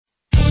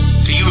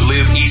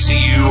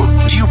ECU?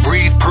 Do you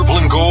breathe purple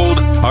and gold?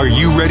 Are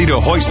you ready to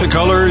hoist the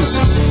colors?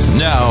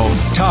 Now,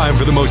 time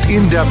for the most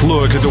in-depth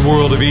look at the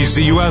world of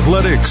ECU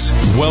athletics.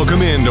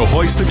 Welcome in to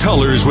Hoist the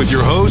Colors with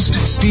your host,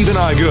 Stephen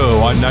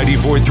Igo on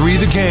 94.3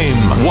 The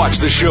Game. Watch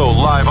the show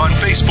live on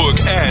Facebook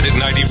and at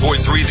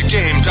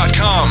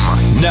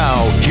 943thegame.com.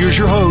 Now, here's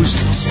your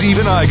host,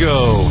 Stephen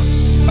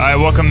Igo. All right,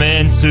 welcome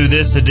into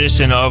this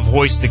edition of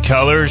Hoist the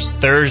Colors,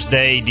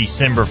 Thursday,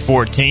 December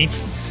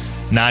 14th.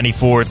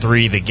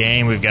 94.3 The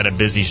Game. We've got a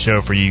busy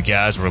show for you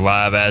guys. We're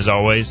live, as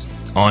always,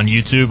 on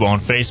YouTube, on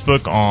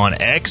Facebook,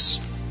 on X.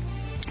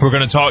 We're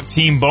going to talk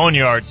Team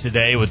Boneyard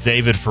today with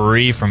David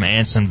Ferree from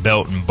Anson,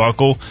 Belt and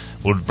Buckle.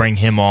 We'll bring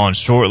him on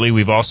shortly.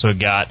 We've also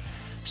got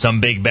some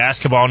big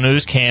basketball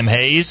news. Cam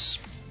Hayes,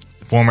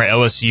 former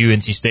LSU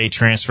NC State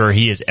transfer,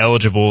 he is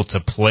eligible to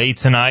play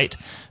tonight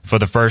for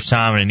the first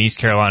time in an East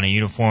Carolina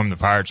uniform. The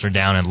Pirates are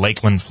down in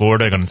Lakeland,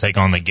 Florida, going to take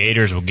on the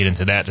Gators. We'll get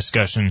into that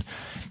discussion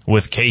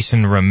with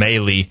Cason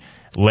Remaley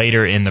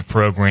later in the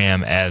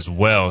program as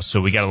well. So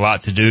we got a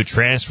lot to do.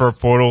 Transfer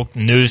portal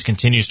news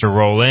continues to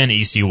roll in.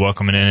 ECU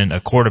welcoming in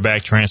a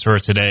quarterback transfer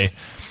today.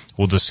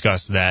 We'll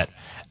discuss that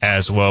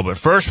as well. But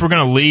first, we're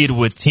going to lead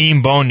with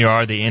Team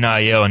Boneyard, the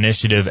NIL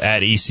initiative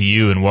at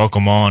ECU, and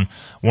welcome on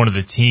one of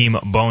the Team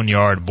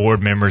Boneyard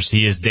board members.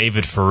 He is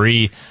David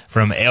Ferree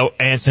from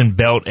Anson,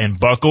 Belt and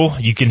Buckle.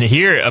 You can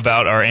hear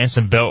about our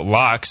Anson Belt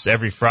locks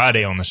every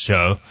Friday on the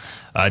show.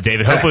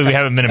 David, hopefully we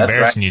haven't been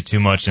embarrassing you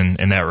too much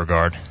in that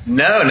regard.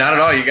 No, not at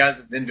all. You guys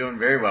have been doing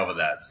very well with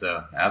that,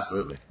 so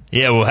absolutely.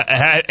 Yeah, well,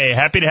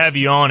 happy to have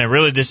you on. And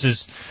really, this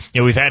is,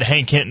 we've had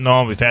Hank Hinton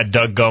on, we've had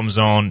Doug Gums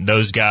on.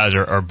 Those guys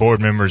are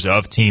board members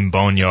of Team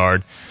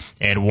Boneyard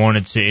and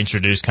wanted to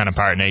introduce kind of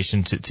Pirate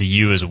Nation to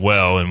you as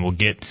well, and we'll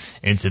get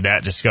into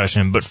that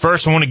discussion. But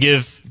first, I want to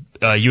give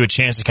you a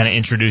chance to kind of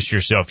introduce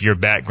yourself, your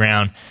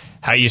background,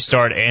 how you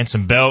start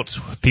Anson Belt.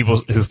 People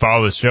who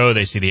follow the show,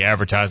 they see the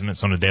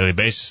advertisements on a daily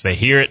basis. They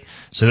hear it,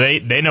 so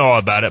they know all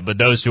about it. But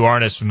those who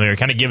aren't as familiar,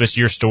 kind of give us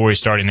your story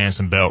starting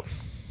Anson Belt.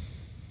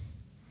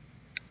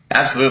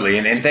 Absolutely,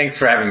 and thanks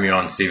for having me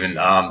on, Stephen.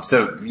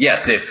 So,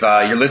 yes, if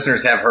your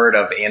listeners have heard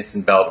of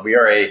Anson Belt, we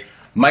are a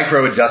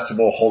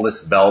micro-adjustable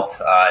holeless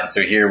belt. And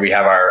so here we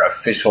have our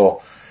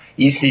official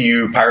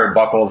ECU Pirate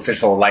Buckle,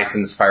 official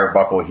licensed Pirate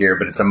Buckle here,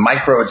 but it's a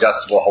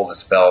micro-adjustable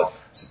holeless belt.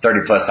 So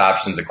 30-plus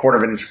options, a quarter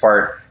of an inch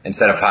apart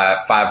instead of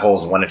five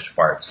holes, 1 inch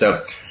apart.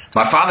 So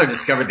my father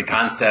discovered the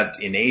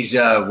concept in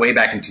Asia way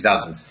back in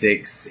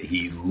 2006.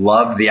 He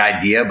loved the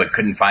idea, but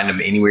couldn't find them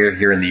anywhere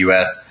here in the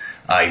U.S.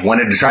 He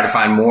wanted to try to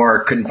find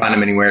more, couldn't find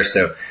them anywhere,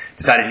 so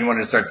decided he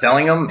wanted to start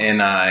selling them, and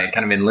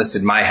kind of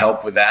enlisted my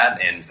help with that.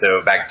 And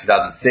so back in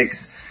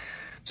 2006,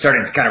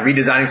 started kind of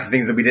redesigning some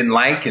things that we didn't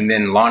like, and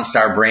then launched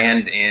our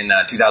brand in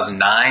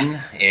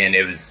 2009. And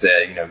it was,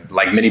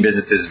 like many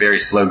businesses, very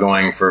slow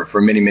going for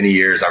many, many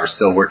years. I was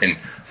still working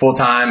full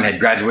time, had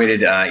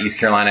graduated East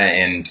Carolina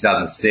in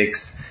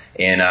 2006,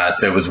 and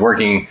so was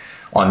working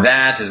on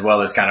that as well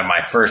as kind of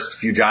my first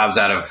few jobs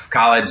out of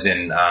college.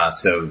 And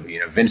so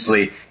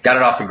eventually got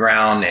it off the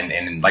ground,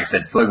 and like I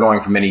said, slow going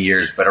for many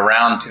years. But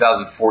around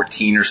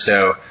 2014 or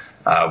so,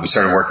 we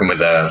started working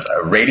with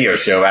a radio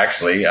show,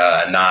 actually,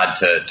 a nod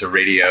to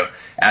radio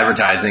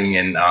advertising,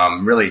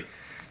 and really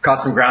caught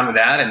some ground with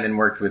that, and then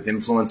worked with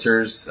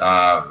influencers,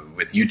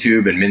 with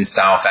YouTube and men's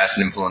style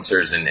fashion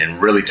influencers,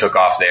 and really took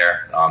off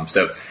there.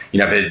 So,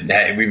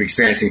 we've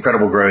experienced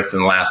incredible growth in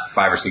the last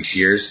 5 or 6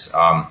 years.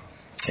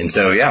 And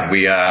so, yeah,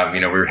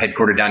 we're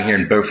headquartered down here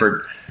in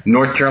Beaufort,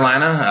 North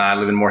Carolina. I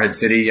live in Morehead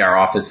City. Our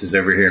office is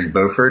over here in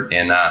Beaufort,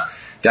 and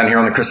down here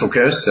on the Crystal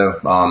Coast. So,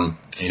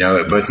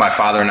 both my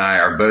father and I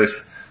are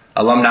both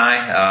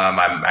alumni.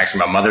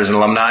 My mother's an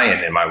alumni,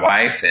 and my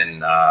wife, and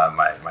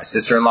my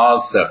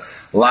sister-in-laws. So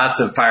lots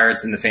of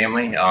pirates in the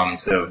family.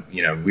 So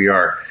we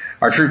are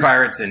true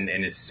pirates. And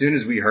as soon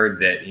as we heard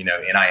that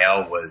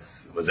NIL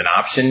was an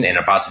option and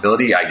a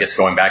possibility, I guess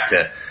going back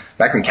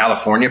when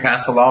California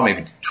passed the law,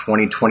 maybe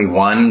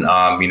 2021,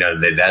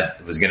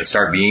 that was going to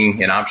start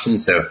being an option.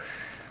 So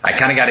I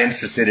kind of got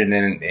interested in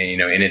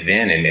it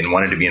then, and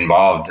wanted to be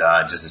involved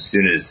just as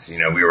soon as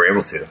we were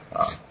able to.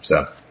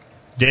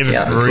 David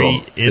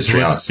Ferree is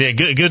with us. Yeah,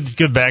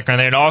 good background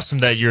there, and awesome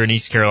that you're an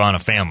East Carolina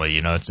family.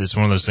 It's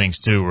one of those things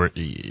too where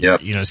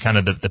it's kind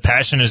of the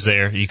passion is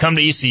there. You come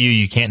to ECU,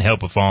 you can't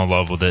help but fall in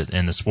love with it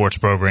and the sports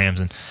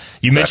programs. And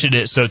you mentioned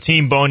it. So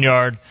Team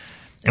Boneyard,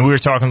 and we were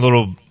talking a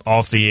little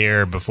off the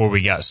air before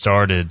we got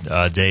started,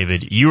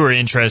 David. You were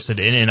interested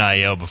in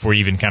NIL before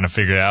you even kind of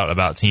figured out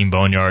about Team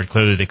Boneyard.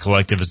 Clearly the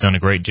collective has done a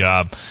great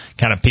job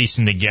kind of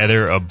piecing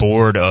together a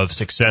board of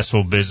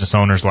successful business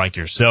owners like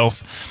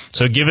yourself.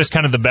 So give us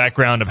kind of the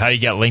background of how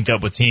you got linked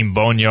up with Team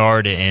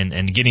Boneyard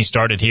and getting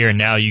started here. And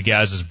now you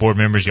guys as board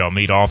members, y'all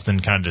meet often,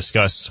 kind of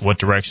discuss what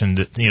direction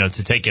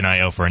to take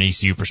NIL for an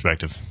ECU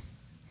perspective.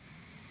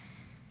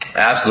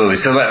 Absolutely.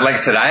 So like I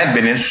said, I had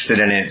been interested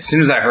in it. As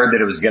soon as I heard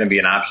that it was going to be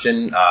an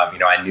option,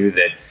 I knew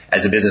that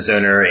as a business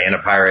owner and a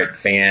Pirate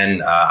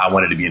fan, I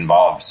wanted to be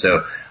involved.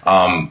 So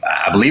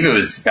I believe it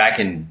was back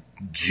in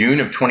June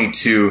of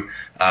 22,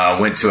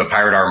 went to a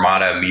Pirate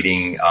Armada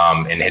meeting,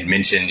 and had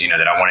mentioned,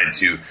 that I wanted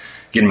to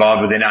get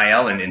involved with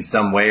NIL in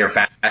some way or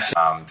fashion.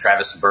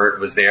 Travis Burt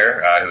was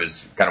there, who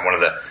was kind of one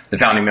of the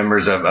founding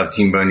members of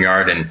Team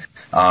Boneyard. And,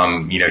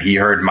 he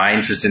heard my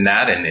interest in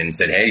that and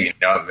said, hey,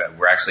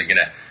 we're actually going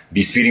to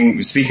be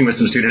speaking with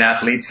some student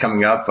athletes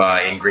coming up,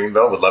 in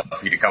Greenville. Would love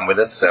for you to come with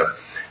us. So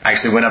I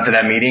actually went up to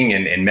that meeting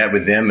and met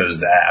with them. It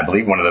was, I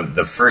believe, one of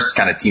the first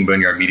kind of Team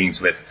Boneyard meetings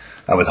with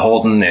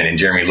Holden and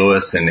Jeremy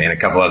Lewis and a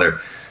couple other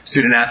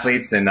student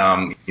athletes. And,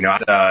 I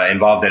was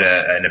involved at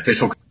an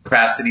official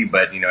capacity,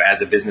 but,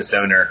 as a business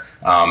owner,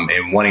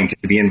 and wanting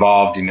to be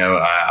involved,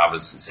 I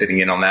was sitting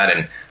in on that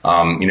and,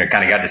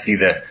 kind of got to see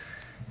the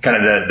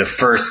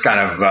first kind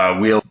of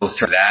wheels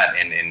turn that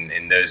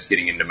and those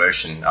getting into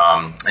motion.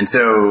 And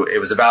so it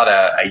was about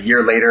a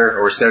year later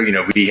or so,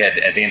 we had,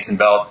 as Anson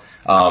Belt,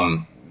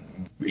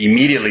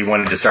 immediately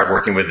wanted to start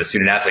working with the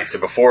student athletes. So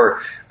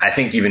before, I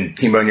think even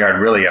Team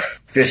Boneyard really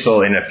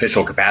in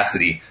official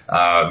capacity,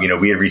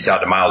 we had reached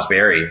out to Miles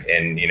Berry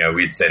and,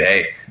 we had said,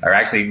 hey, or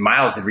actually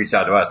Miles had reached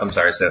out to us. I'm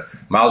sorry. So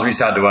Miles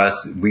reached out to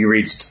us. We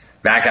reached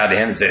back out to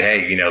him and said,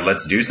 hey,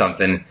 let's do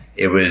something.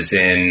 It was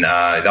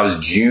that was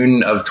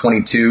June of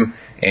 22.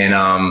 And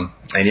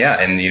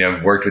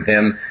worked with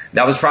him.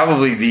 That was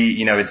probably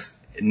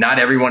it's not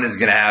everyone is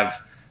going to have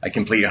a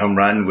complete home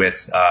run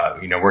with,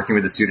 working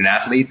with a student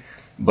athlete.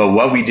 But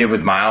what we did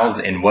with Miles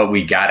and what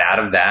we got out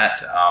of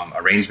that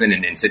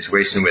arrangement and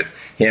situation with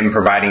him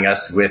providing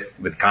us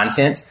with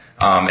content,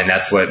 and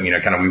that's what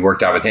kind of we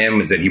worked out with him,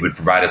 was that he would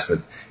provide us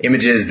with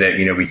images that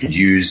we could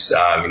use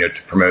to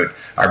promote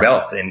our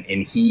belts, and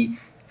he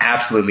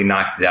absolutely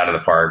knocked it out of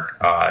the park.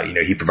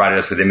 He provided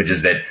us with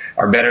images that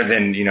are better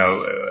than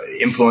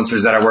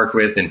influencers that I work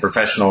with and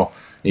professional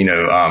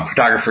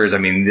photographers. I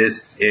mean,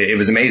 it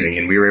was amazing,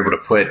 and we were able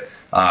to put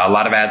a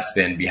lot of ad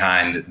spend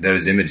behind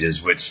those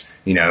images, which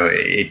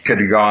it could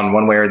have gone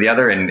one way or the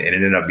other, and it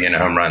ended up being a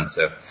home run.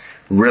 So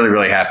really,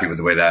 really happy with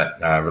the way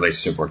that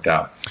relationship worked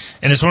out.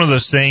 And it's one of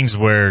those things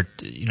where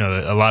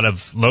a lot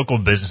of local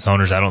business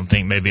owners, I don't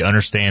think, maybe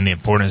understand the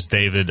importance,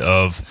 David,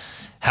 of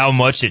how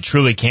much it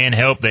truly can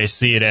help. They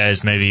see it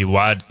as maybe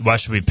why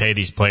should we pay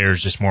these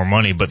players just more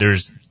money? But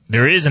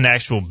there is an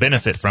actual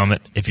benefit from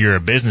it if you're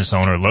a business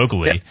owner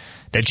locally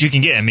that you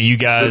can get. I mean, you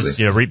guys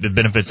reap the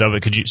benefits of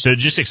it. So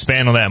just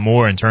expand on that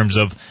more in terms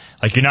of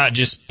like you're not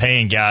just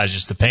paying guys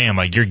just to pay them,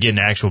 like you're getting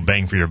actual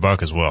bang for your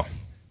buck as well.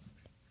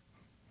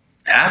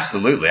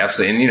 Absolutely.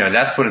 And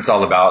that's what it's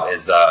all about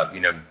is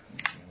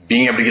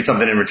being able to get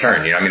something in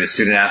return. The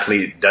student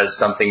athlete does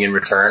something in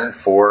return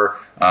for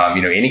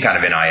any kind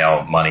of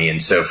NIL money.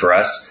 And so for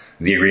us,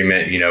 the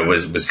agreement,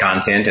 was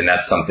content, and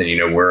that's something,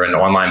 we're an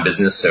online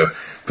business. So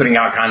putting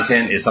out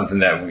content is something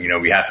that,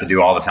 we have to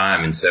do all the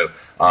time. And so,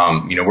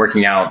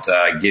 working out,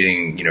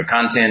 getting,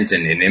 content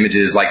and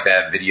images like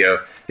that, video,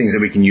 things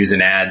that we can use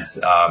in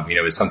ads,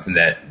 is something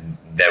that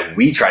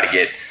we try to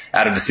get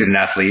out of the student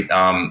athlete.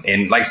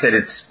 And like I said,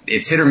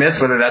 it's hit or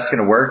miss whether that's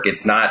going to work.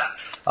 It's not,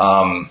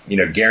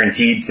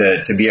 guaranteed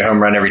to be a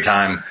home run every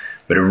time,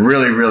 but it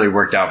really, really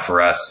worked out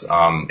for us.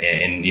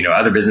 And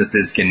other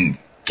businesses can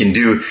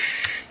do,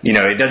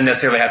 it doesn't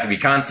necessarily have to be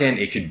content.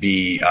 It could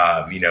be,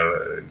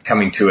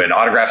 coming to an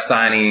autograph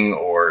signing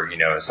or,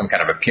 some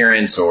kind of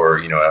appearance or,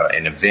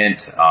 an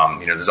event.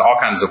 There's all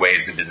kinds of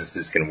ways that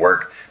businesses can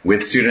work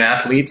with student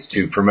athletes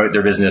to promote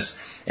their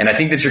business. And I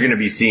think that you're going to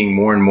be seeing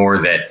more and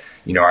more that,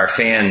 our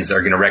fans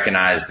are going to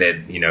recognize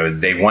that,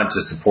 they want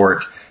to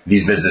support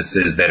these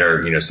businesses that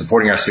are,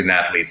 supporting our student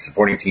athletes,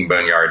 supporting Team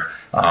Boneyard.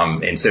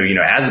 And so,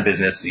 as a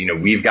business,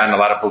 we've gotten a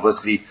lot of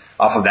publicity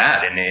off of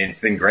that, and it's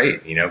been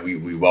great.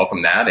 We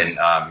welcome that, and,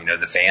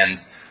 the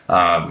fans,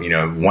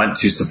 want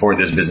to support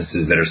those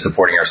businesses that are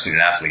supporting our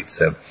student athletes.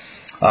 So,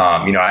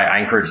 I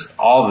encourage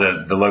all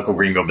the local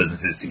Greenville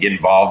businesses to get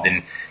involved,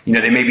 and,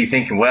 they may be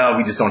thinking, well,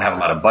 we just don't have a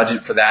lot of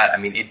budget for that. I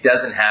mean, it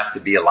doesn't have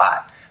to be a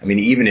lot. I mean,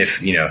 even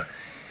if,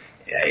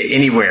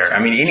 anywhere,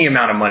 any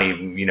amount of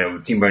money,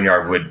 Team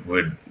Boneyard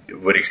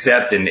would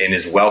accept and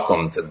is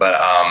welcomed. But,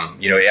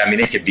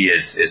 it could be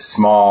as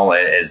small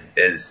as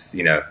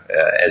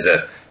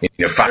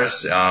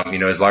fighters,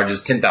 as large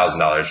as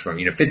 $10,000 from,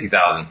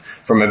 $50,000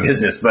 from a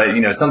business.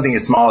 But, something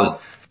as small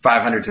as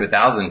 500 to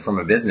 1,000 from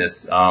a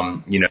business,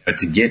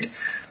 to get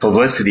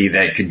publicity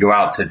that could go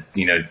out to,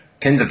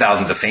 tens of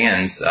thousands of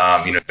fans,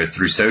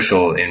 through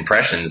social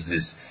impressions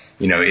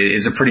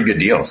is a pretty good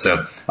deal.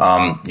 So,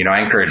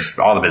 I encourage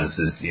all the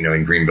businesses,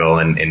 in Greenville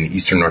and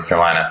Eastern North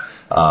Carolina,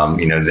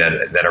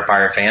 that are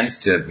Pirate fans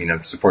to,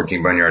 support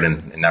Team Boneyard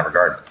in that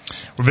regard.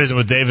 We're visiting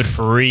with David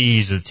Ferree.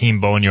 He's a Team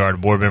Boneyard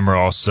board member,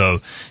 also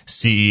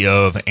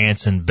CEO of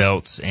Anson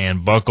Belts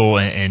and Buckle.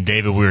 And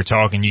David, we were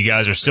talking, you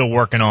guys are still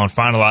working on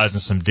finalizing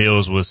some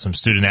deals with some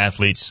student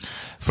athletes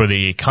for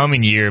the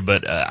coming year.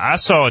 But I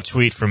saw a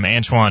tweet from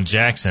Antoine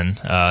Jackson,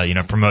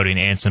 promoting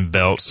Anson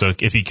Belts. So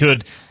if you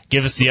could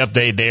give us the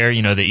update there.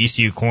 The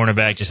ECU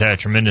cornerback just had a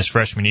tremendous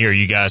freshman year.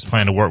 You guys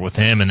plan to work with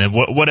him. And then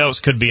what else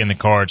could be in the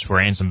cards for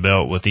Anson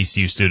Belt with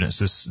ECU students,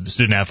 the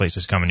student athletes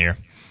this coming year?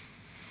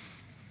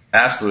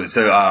 Absolutely.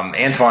 So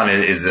Antoine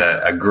is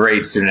a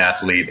great student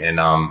athlete and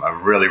a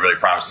really, really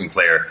promising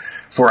player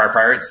for our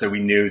Pirates. So we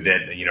knew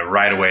that,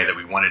 right away that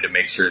we wanted to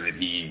make sure that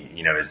he,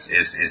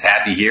 is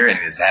happy here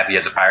and is happy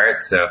as a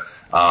Pirate. So,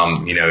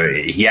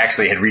 he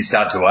actually had reached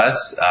out to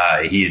us.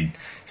 He had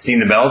seen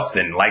the belts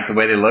and liked the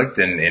way they looked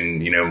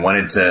and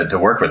wanted to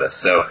work with us.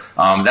 So,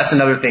 that's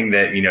another thing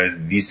that,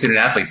 these student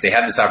athletes, they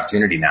have this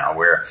opportunity now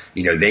where,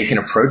 they can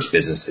approach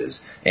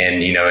businesses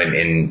and,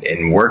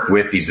 and work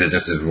with these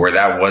businesses where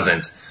that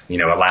wasn't,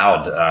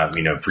 allowed,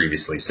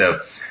 previously. So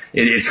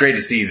it's great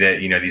to see that,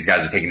 these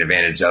guys are taking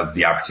advantage of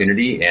the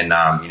opportunity. And,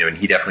 and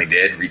he definitely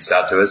did reach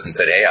out to us and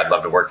said, hey, I'd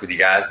love to work with you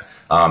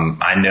guys.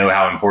 I know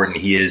how important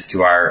he is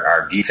to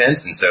our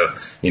defense. And so,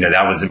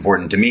 that was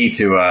important to me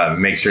to,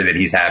 make sure that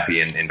he's happy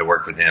and to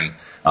work with him.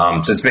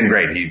 So it's been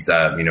great. He's,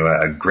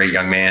 a great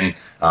young man,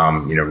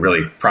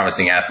 really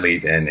promising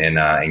athlete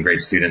and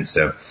great student.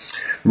 So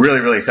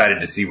really, really excited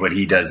to see what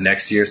he does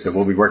next year. So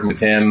we'll be working with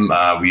him.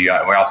 We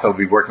also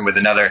be working with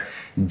another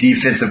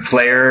defensive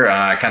player.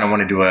 I kind of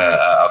want to do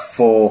a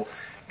full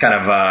kind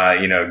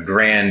of,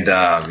 grand,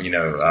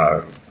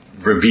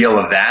 reveal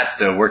of that.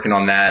 So working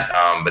on that.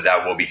 But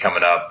that will be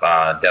coming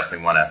up.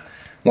 Definitely want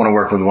to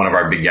work with one of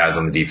our big guys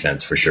on the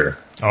defense for sure.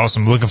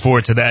 Awesome. Looking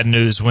forward to that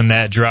news when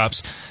that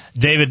drops.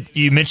 David,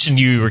 you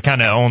mentioned you were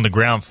kind of on the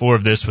ground floor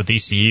of this with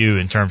ECU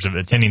in terms of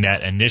attending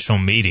that initial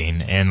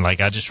meeting. And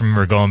I just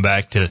remember going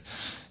back to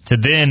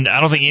then, I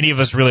don't think any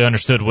of us really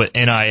understood what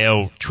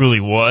NIL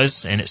truly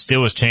was, and it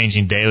still was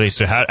changing daily.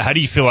 So how do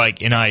you feel like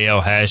NIL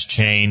has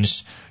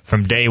changed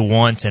from day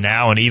one to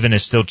now, and even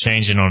is still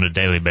changing on a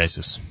daily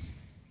basis?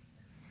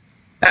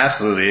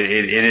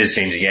 Absolutely. It is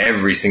changing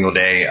every single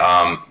day.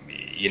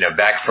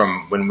 Back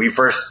from when we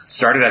first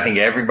started, I think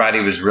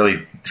everybody was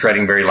really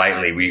treading very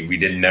lightly. We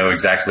didn't know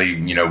exactly,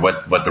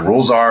 what the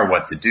rules are,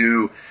 what to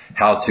do,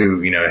 how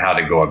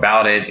to go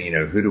about it,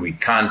 who do we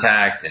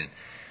contact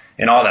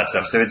and all that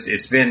stuff. So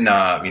it's been,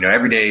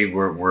 every day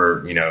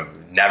we're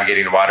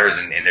navigating the waters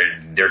and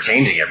they're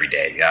changing every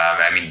day.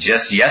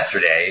 Just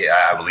yesterday,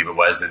 I believe it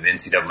was that the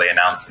NCAA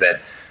announced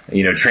that,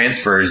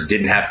 transfers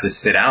didn't have to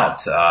sit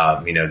out,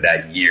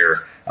 that year.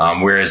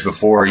 Whereas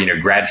before,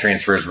 grad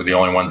transfers were the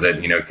only ones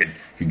that,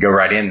 could go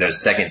right in.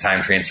 Those second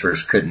time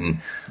transfers couldn't,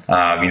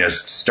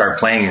 start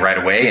playing right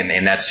away.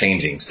 And that's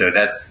changing. So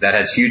that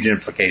has huge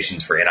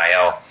implications for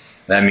NIL.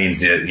 That means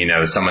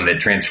that, someone that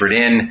transferred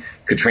in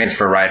could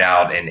transfer right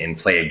out and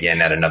play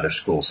again at another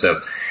school.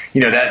 So,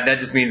 that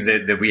just means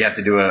that we have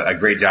to do a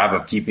great job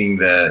of keeping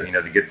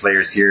the good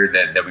players here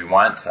that we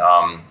want,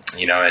 and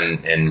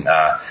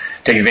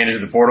take advantage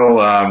of the portal,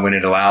 when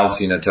it allows,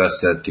 to us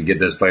to get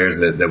those players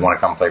that want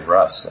to come play for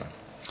us. So.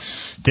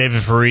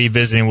 David Ferree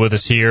visiting with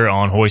us here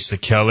on Hoist the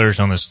Colors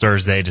on this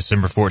Thursday,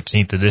 December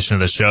 14th edition of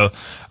the show.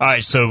 All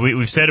right, so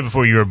we've said it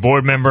before. You're a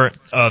board member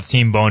of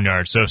Team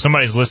Boneyard. So if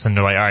somebody's listening,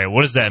 they're like, all right,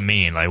 what does that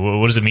mean?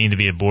 What does it mean to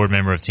be a board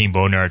member of Team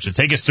Boneyard? So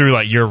take us through,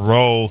 your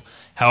role.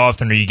 How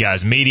often are you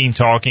guys meeting,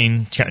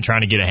 talking,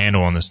 trying to get a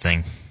handle on this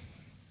thing?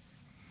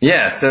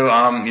 Yeah, so,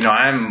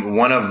 I'm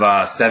one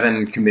of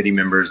 7 committee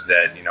members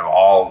that,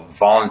 all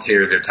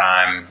volunteer their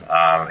time,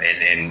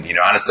 and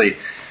honestly,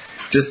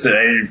 just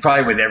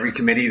probably with every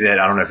committee that,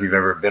 I don't know if you've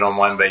ever been on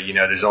one, but,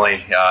 there's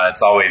only,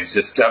 it's always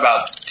just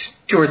about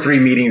 2 or 3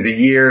 meetings a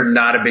year,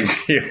 not a big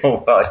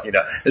deal. Well,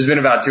 there's been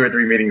about 2 or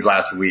 3 meetings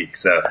last week.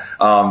 So,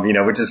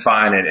 which is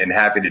fine and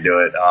happy to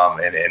do it,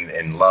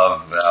 and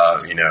love,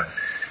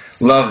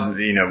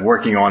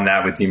 working on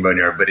that with Team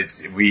Boneyard, but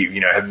we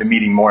have been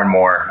meeting more and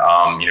more,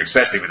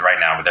 especially with right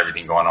now with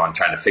everything going on,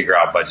 trying to figure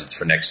out budgets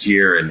for next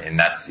year. And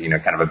that's,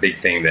 kind of a big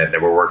thing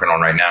that we're working on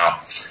right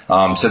now.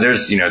 So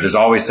there's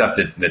always stuff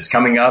that's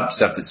coming up,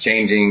 stuff that's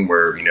changing.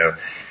 We're,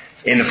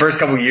 in the first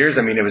couple of years,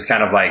 it was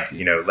kind of like,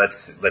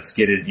 let's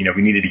get it,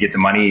 we needed to get the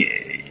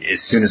money as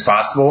soon as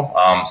possible.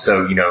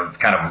 So,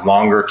 kind of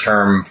longer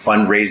term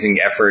fundraising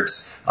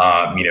efforts,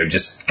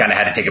 just kind of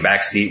had to take a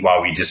back seat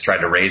while we just tried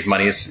to raise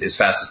money as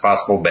fast as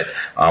possible. But,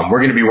 we're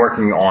going to be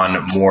working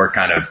on more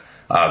kind of,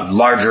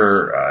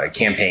 larger,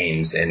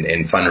 campaigns and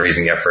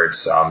fundraising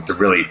efforts, to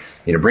really,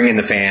 bring in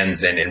the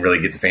fans and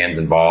really get the fans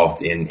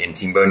involved in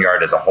Team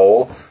Boneyard as a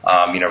whole.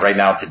 Right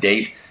now to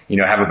date,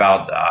 have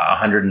about,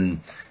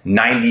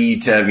 190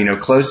 to,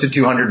 close to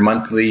 200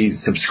 monthly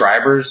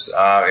subscribers,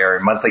 or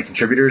monthly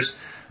contributors,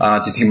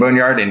 to Team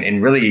Boneyard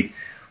and really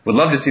would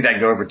love to see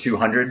that go over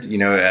 200,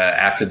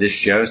 after this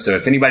show. So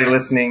if anybody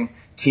listening,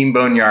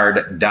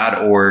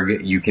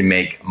 teamboneyard.org, you can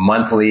make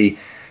monthly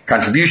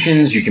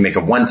contributions. You can make a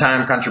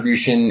one-time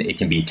contribution. It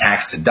can be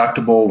tax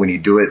deductible when you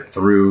do it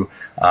through,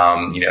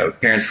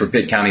 Parents for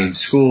Pitt County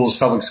Schools,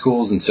 public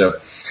schools. And so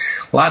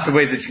lots of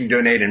ways that you can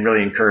donate and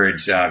really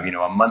encourage, a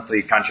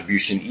monthly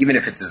contribution, even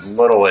if it's as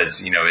little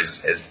as,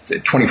 as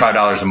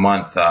 $25 a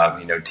month,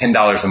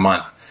 $10 a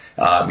month.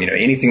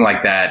 Anything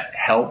like that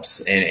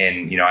helps.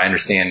 And I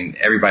understand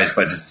everybody's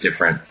budget's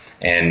different.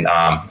 And,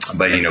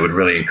 but, would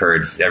really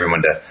encourage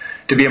everyone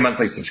to be a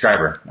monthly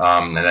subscriber.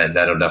 And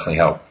that'll definitely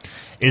help.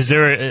 Is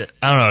there,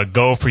 a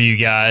goal for you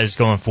guys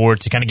going forward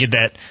to kind of get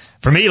that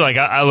For me, like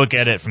I look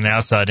at it from the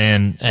outside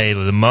in, hey,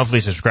 the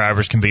monthly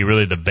subscribers can be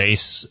really the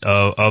base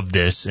of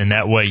this, and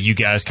that way you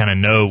guys kind of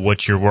know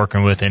what you're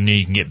working with, and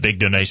you can get big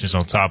donations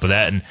on top of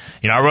that. And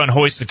I run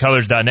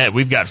hoistthecolors.net.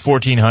 We've got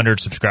 1,400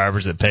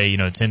 subscribers that pay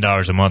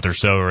 $10 a month or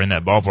so, or in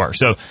that ballpark.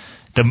 So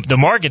the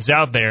market's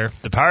out there.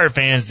 The Pirate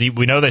fans,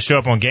 we know they show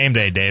up on game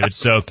day, David.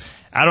 So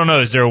I don't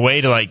know. Is there a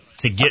way to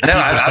get people to sign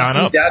I've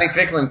seen up? Dowdy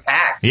Ficklin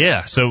packed.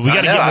 Yeah. So we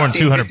got to get more than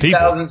 200 people.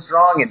 50,000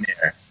 strong in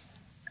there.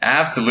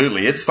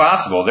 Absolutely. It's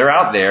possible. They're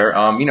out there.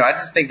 I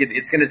just think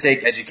it's going to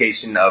take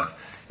education of,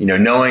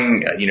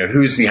 knowing,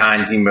 who's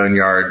behind Team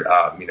Boneyard,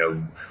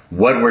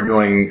 what we're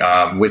doing,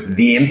 with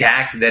the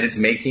impact that it's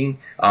making.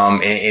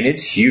 And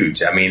it's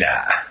huge. I mean,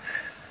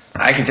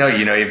 I can tell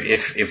you,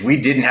 if we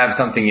didn't have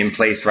something in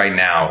place right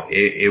now,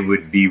 it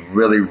would be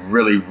really,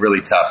 really,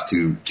 really tough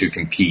to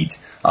compete,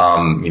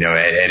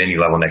 at any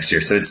level next year.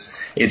 So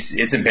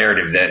it's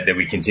imperative that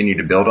we continue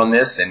to build on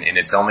this, and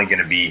it's only going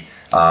to be,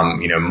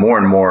 more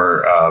and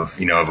more of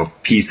a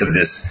piece of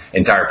this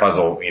entire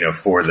puzzle,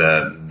 for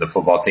the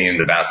football team,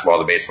 the basketball,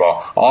 the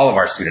baseball, all of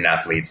our student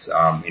athletes.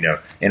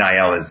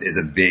 NIL is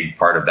a big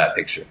part of that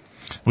picture.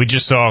 We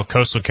just saw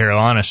Coastal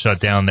Carolina shut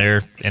down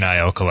their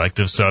NIL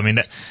collective. So, I mean,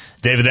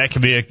 David, that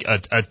could be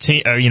a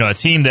team, a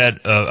team that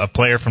a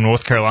player from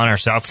North Carolina or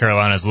South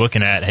Carolina is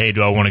looking at. Hey,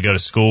 do I want to go to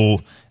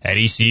school at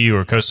ECU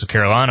or Coastal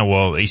Carolina?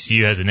 Well,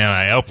 ECU has an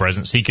NIL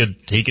presence. He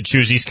could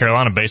choose East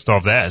Carolina based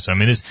off that. So, I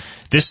mean,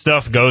 this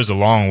stuff goes a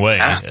long way,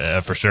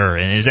 for sure.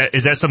 And is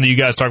that something you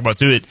guys talk about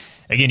too?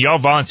 Again, y'all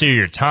volunteer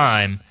your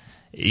time.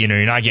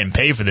 You're not getting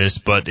paid for this,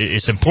 but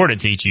it's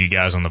important to each of you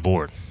guys on the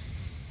board.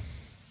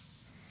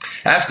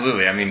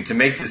 Absolutely. I mean, to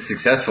make this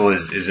successful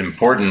is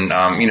important,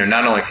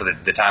 not only for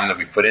the time that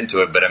we put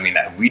into it, but I mean,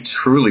 we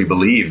truly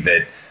believe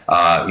that,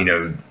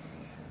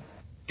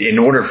 in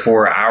order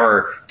for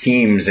our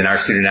teams and our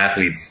student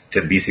athletes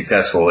to be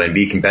successful and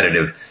be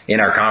competitive in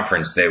our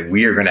conference, that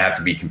we are going to have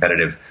to be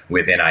competitive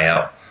with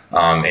NIL.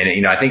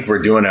 I think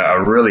we're doing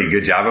a really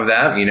good job of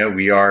that.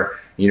 We are,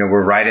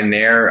 we're right in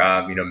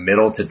there,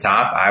 middle to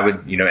top. I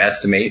would,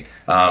 estimate,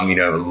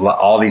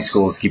 all these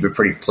schools keep it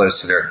pretty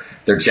close to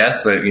their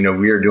chest, but,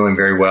 we are doing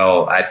very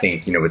well, I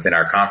think, within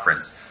our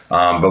conference.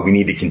 But we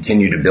need to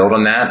continue to build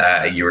on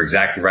that. You were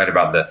exactly right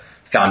about the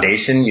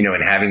foundation,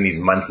 and having these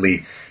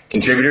monthly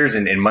contributors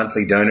and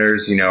monthly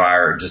donors,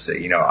 are just,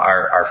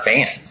 our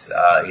fans,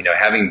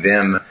 having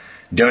them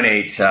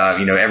donate,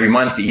 every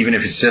month, even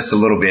if it's just a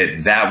little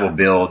bit, that will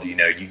build,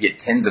 you get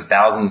tens of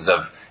thousands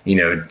of,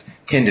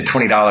 $10 to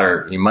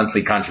 $20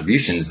 monthly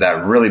contributions.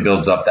 That really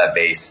builds up that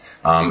base.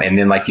 And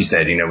then, like you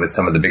said, with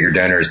some of the bigger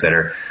donors that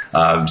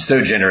are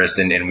so generous,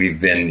 and we've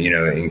been,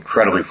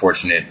 incredibly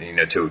fortunate,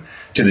 to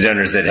the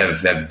donors that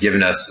have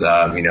given us,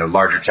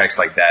 larger checks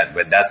like that.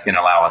 But that's going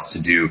to allow us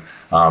to do,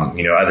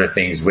 other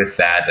things with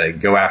that,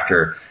 go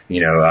after,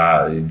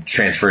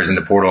 transfers in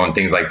the portal and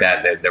things like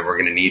that we're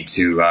going to need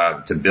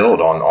to build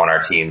on our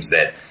teams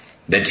that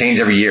change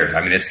every year.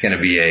 I mean, it's going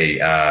to be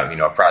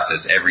a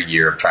process every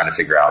year of trying to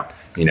figure out,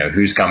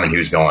 who's coming,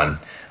 who's going.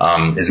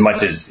 As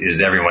much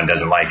as everyone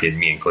doesn't like it,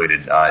 me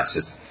included,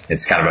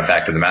 it's kind of a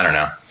fact of the matter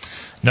now.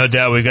 No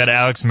doubt. We've got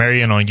Alex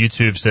Marion on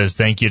YouTube says,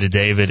 thank you to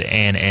David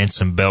and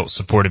Anson Belt,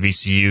 support of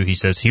ECU. He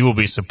says he will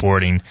be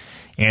supporting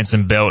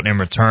Anson Belt in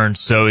return.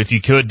 So if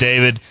you could,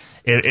 David,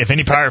 if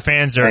any Pirate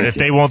fans if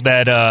they want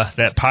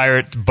that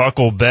Pirate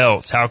buckle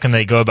belt, how can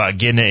they go about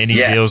getting it? Any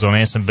deals on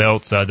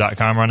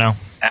AnsonBelt.com right now?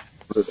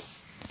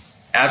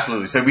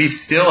 Absolutely. So we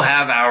still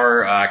have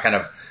our kind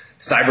of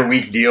Cyber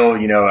Week deal.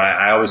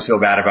 I always feel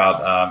bad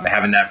about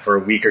having that for a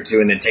week or two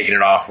and then taking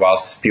it off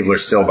whilst people are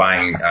still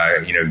buying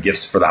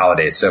gifts for the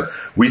holidays. So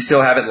we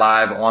still have it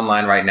live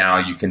online right now.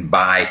 You can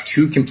buy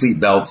 2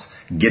 complete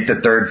belts, get the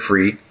 3rd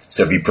free.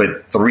 So if you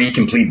put 3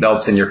 complete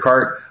belts in your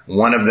cart,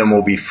 one of them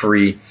will be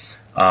free.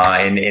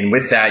 And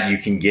with that, you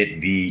can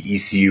get the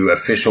ECU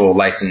official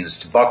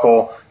licensed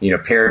buckle,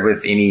 paired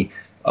with any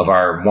of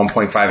our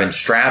 1.5 inch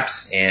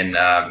straps, and,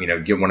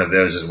 get one of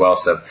those as well.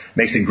 So it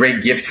makes a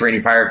great gift for any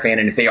Pirate fan.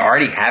 And if they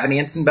already have an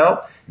Anson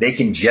belt, they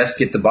can just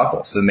get the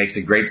buckle. So it makes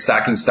a great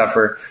stocking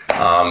stuffer.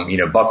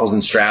 Buckles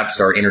and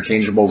straps are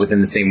interchangeable within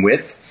the same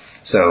width.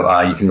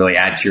 So, you can really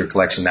add to your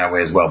collection that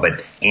way as well.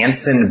 But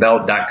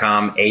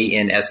AnsonBelt.com,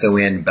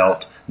 ANSON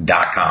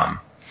belt.com.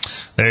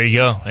 There you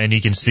go. And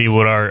you can see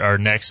what our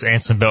next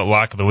Anson Belt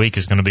Lock of the Week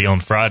is going to be on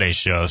Friday's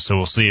show. So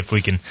we'll see if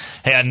we can.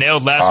 Hey, I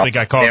nailed last week.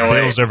 I called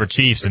Bills over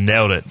Chiefs and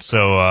nailed it.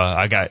 So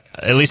I got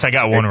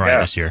one right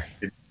this year.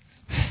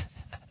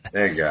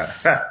 There you go.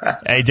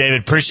 Hey,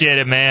 David, appreciate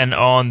it, man,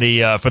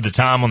 for the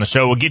time on the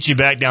show. We'll get you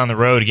back down the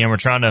road again. We're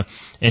trying to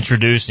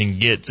introduce and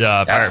get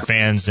Pirate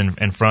fans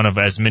in front of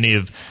as many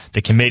of the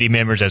committee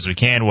members as we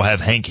can. We'll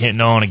have Hank Hinton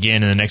on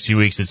again in the next few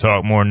weeks to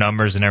talk more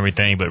numbers and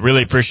everything. But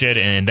really appreciate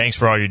it, and thanks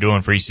for all you're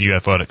doing for ECU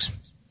Athletics.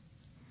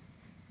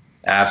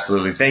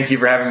 Absolutely. Thank you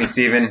for having me,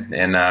 Stephen,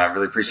 and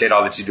really appreciate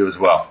all that you do as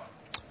well.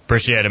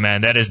 Appreciate it,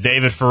 man. That is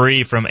David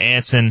Ferree from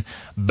Anson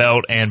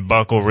Belt and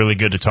Buckle. Really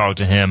good to talk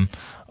to him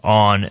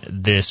on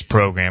this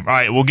program. All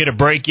right, we'll get a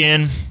break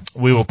in.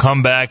 We will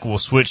come back. We'll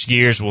switch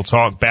gears. We'll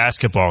talk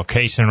basketball.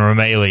 Cason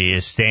Remaley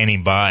is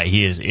standing by.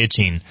 He is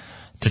itching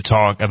to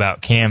talk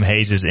about Cam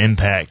Hayes'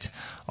 impact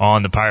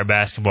on the Pirate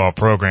basketball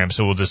program.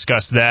 So we'll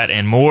discuss that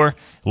and more.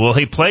 Will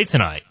he play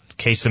tonight?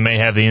 Cason may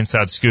have the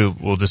inside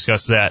scoop. We'll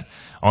discuss that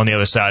on the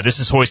other side. This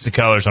is Hoist the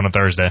Colors on a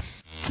Thursday.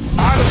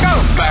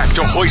 Back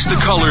to Hoist the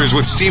Colors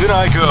with Stephen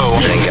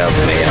Ico. Drink up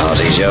for me,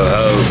 hearties,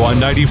 yo-ho. On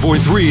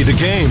 94.3 The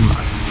Game.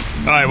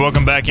 All right,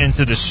 welcome back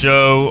into the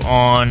show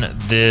on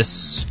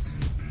this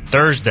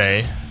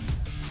Thursday.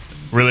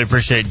 Really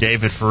appreciate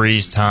David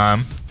Ferree's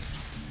time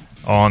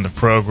on the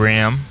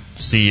program.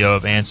 CEO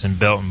of Anson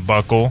Belt and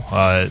Buckle,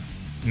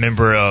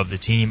 member of the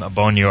team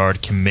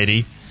Boneyard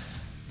committee,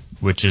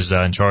 which is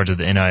in charge of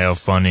the NIL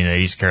funding at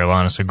East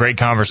Carolina. So great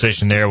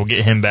conversation there. We'll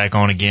get him back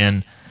on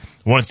again.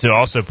 Wanted to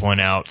also point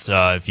out,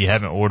 if you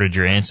haven't ordered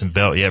your Anson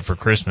Belt yet for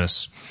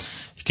Christmas,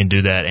 you can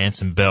do that at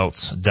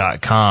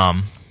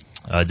AnsonBelts.com.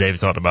 David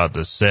talked about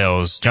the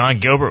sales. John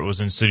Gilbert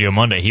was in studio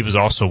Monday. He was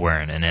also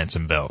wearing an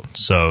Anson Belt.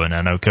 So, and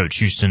I know Coach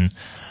Houston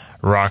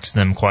rocks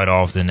them quite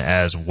often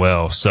as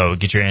well. So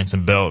get your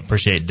Anson Belt.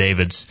 Appreciate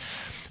David's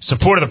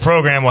support of the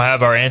program. We'll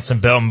have our Anson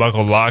Belt and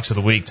Buckle locks of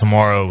the week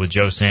tomorrow with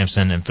Joe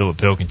Sampson and Philip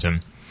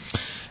Pilkington.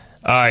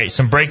 All right,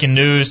 some breaking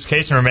news.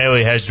 Cason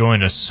Remaley has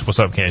joined us. What's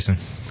up, Cason?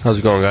 How's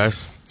it going,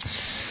 guys?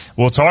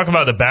 We'll talk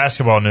about the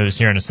basketball news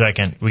here in a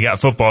second. We got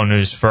football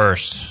news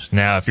first.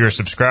 Now, if you're a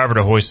subscriber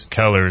to Hoist the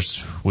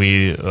Colors,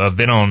 we have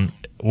been on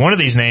one of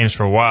these names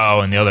for a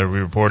while and the other we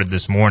reported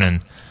this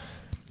morning.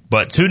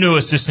 But two new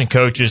assistant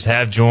coaches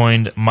have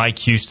joined Mike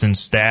Houston's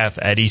staff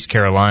at East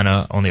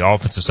Carolina on the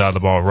offensive side of the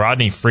ball.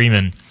 Rodney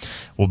Freeman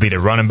will be the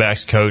running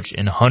backs coach,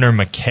 and Hunter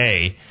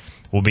McKay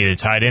will be the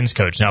tight ends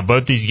coach. Now,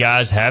 both these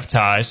guys have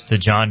ties to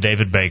John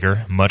David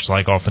Baker, much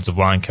like offensive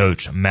line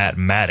coach Matt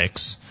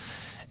Maddox.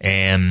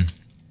 And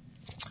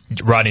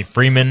Rodney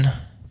Freeman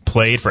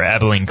played for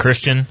Abilene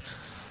Christian,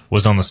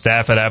 was on the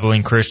staff at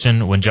Abilene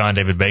Christian when John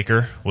David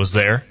Baker was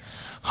there.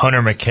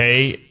 Hunter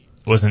McKay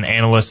was an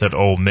analyst at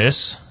Ole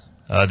Miss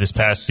this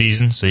past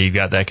season, so you've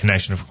got that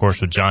connection, of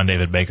course, with John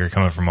David Baker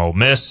coming from Ole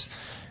Miss.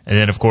 And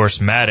then, of course,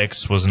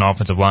 Maddox was an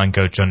offensive line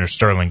coach under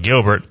Sterling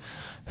Gilbert,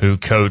 who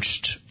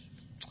coached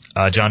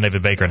John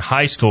David Baker in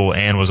high school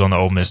and was on the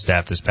Ole Miss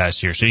staff this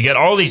past year. So you got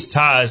all these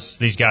ties,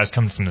 these guys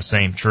coming from the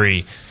same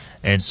tree,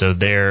 and so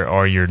there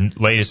are your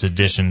latest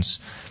additions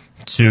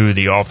to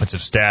the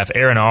offensive staff.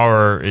 Aaron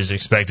Auer is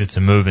expected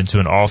to move into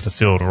an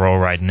off-the-field role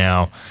right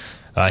now.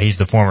 He's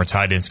the former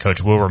tight ends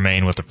coach, will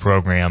remain with the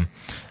program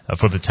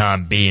for the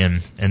time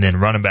being. And then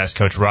running backs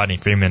coach Rodney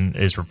Freeman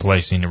is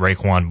replacing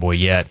Raekwon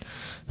Boyette,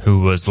 who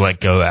was let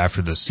go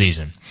after the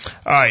season.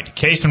 All right,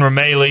 Cason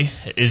Remaley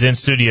is in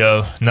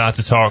studio, not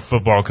to talk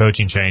football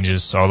coaching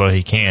changes, although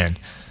he can.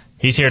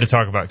 He's here to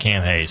talk about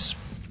Cam Hayes.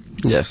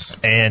 Yes.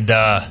 And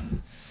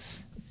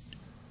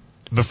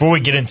before we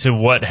get into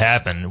what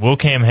happened, will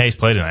Cam Hayes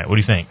play tonight? What do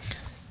you think?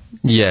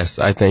 Yes,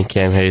 I think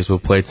Cam Hayes will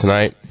play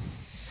tonight,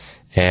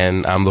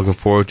 and I'm looking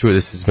forward to it.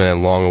 This has been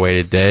a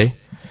long-awaited day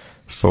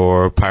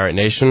for Pirate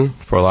Nation,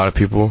 for a lot of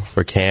people,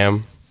 for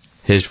Cam,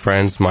 his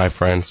friends, my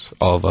friends,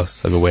 all of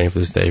us have been waiting for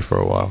this day for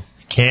a while.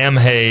 Cam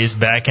Hayes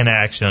back in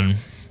action.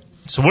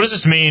 So what does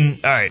this mean?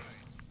 All right.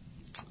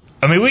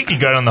 I mean, we could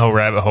go down the whole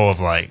rabbit hole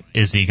of, like,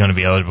 is he going to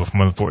be eligible for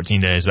more than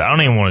 14 days? But I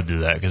don't even want to do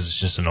that because it's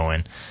just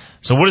annoying.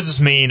 So what does this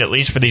mean, at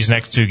least for these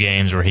next two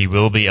games where he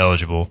will be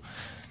eligible?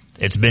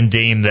 It's been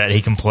deemed that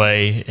he can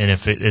play, and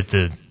if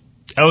the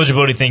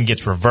eligibility thing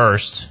gets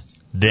reversed,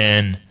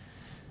 then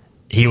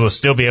he will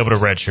still be able to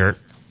redshirt.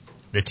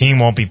 The team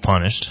won't be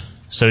punished.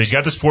 So he's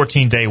got this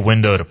 14-day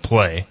window to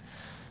play.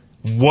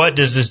 What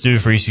does this do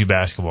for ECU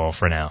basketball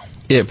for now?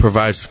 It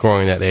provides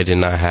scoring that they did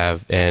not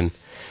have, and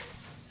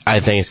I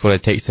think it's going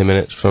to take some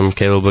minutes from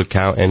Caleb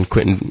LeCount and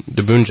Quentin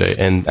DeBunje.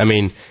 And, I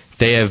mean,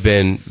 they have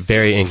been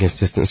very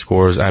inconsistent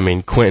scorers. I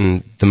mean,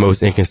 Quentin, the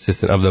most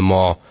inconsistent of them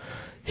all.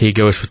 He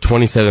goes for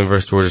 27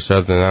 versus Georgia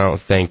Southern, and I don't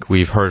think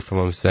we've heard from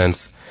him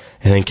since.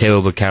 And then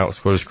Caleb LeCount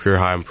scored his career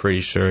high, I'm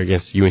pretty sure,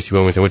 against UNC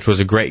Wilmington, which was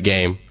a great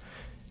game,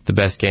 the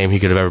best game he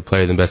could have ever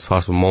played in the best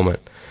possible moment.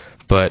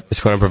 But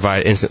it's going to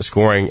provide instant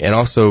scoring. And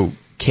also,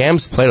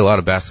 Cam's played a lot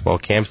of basketball.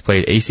 Cam's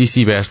played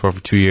ACC basketball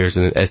for 2 years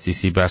and then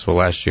SEC basketball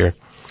last year.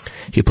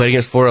 He played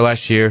against Florida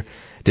last year,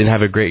 didn't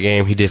have a great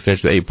game. He did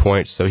finish with 8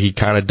 points, so he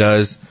kind of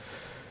does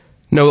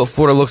know what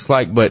Florida looks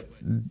like. But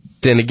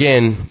then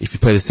again, if you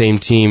play the same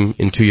team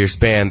in 2 year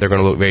span, they're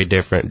going to look very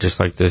different, just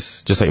like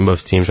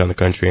most teams around the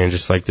country, and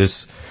just like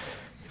this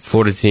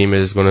Florida team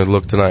is going to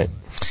look tonight.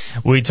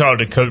 We talked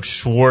to Coach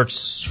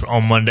Schwartz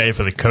on Monday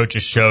for the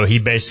coaches show. He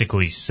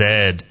basically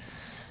said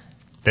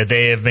that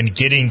they have been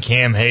getting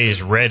Cam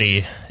Hayes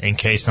ready in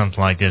case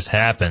something like this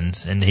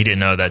happened, and he didn't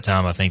know at that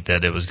time, I think,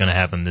 that it was going to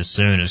happen this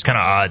soon. It was kind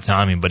of odd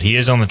timing, but he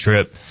is on the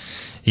trip.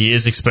 He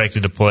is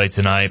expected to play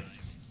tonight.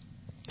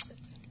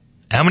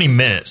 How many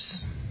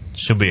minutes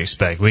should we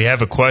expect? We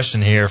have a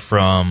question here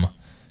from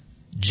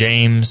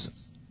James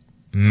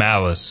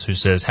Malice, who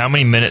says, how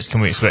many minutes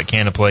can we expect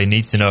Cam to play?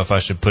 Needs to know if I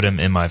should put him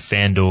in my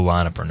FanDuel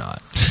lineup or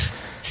not.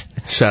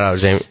 Shout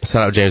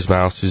out James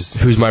Mouse,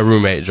 who's my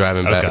roommate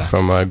driving back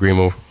from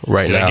Greenville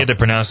right now. Did I get the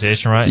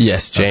pronunciation right?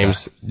 Yes,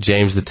 James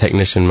the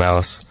technician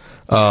Malice.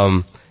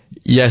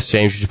 Yes,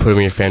 James, you should put him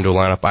in your FanDuel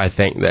lineup. I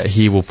think that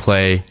he will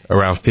play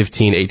around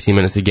 15, 18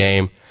 minutes a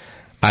game.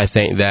 I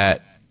think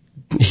that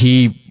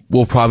he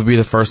will probably be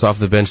the first off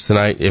the bench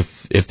tonight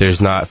if there's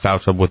not foul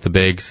trouble with the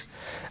bigs.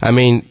 I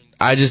mean,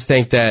 I just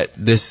think that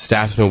this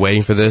staff's been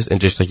waiting for this,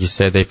 and just like you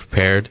said, they've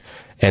prepared,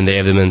 and they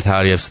have the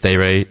mentality of stay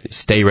ready, so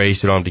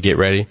you don't have to get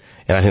ready.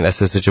 And I think that's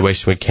the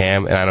situation with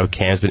Cam, and I know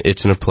Cam's been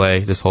itching to play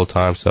this whole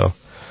time, so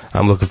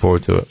I'm looking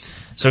forward to it.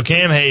 So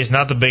Cam Hayes,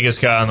 not the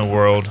biggest guy in the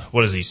world.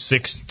 What is he,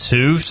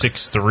 6'2",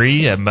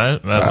 6'3" at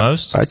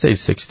most? I'd say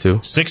 6'2".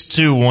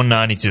 6'2",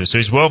 192. So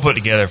he's well put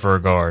together for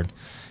a guard.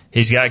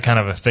 He's got kind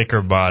of a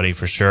thicker body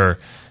for sure.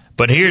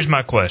 But here's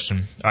my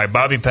question. All right,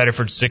 Bobby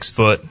Pettiford, 6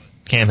 foot.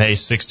 Cam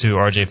Hayes, 6'2",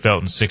 R.J.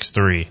 Felton,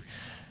 6'3".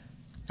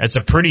 That's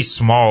a pretty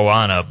small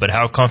lineup, but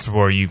how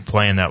comfortable are you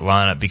playing that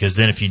lineup? Because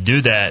then if you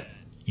do that,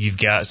 you've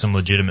got some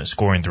legitimate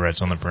scoring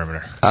threats on the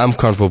perimeter. I'm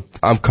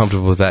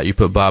comfortable with that. You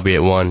put Bobby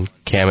at 1,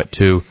 Cam at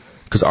 2,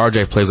 because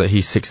RJ plays like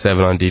he's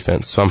 6'7" on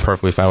defense, so I'm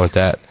perfectly fine with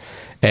that.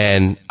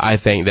 And I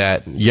think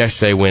that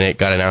yesterday when it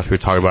got announced, we were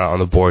talking about it on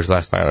the boards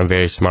last night on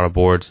various amount of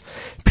boards,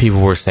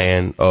 people were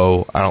saying,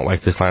 oh, I don't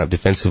like this lineup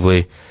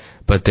defensively.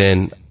 But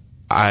then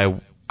I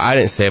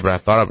didn't say it, but I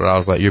thought of it. I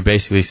was like, you're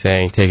basically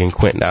saying taking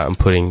Quentin out and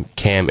putting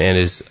Cam in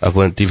as a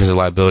defensive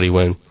liability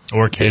when...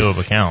 Or Caleb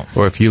LeCount.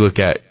 Or if you look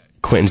at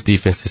Quentin's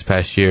defense this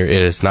past year,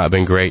 it has not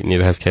been great,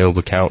 neither has Caleb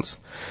LeCount's.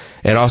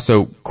 And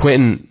also,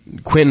 Quentin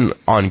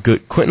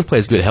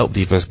plays good help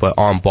defense, but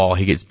on ball,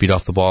 he gets beat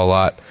off the ball a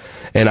lot.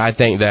 And I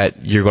think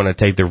that you're going to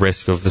take the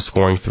risk of the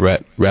scoring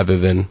threat rather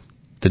than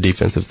the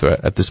defensive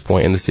threat at this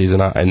point in the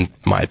season. In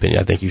my opinion,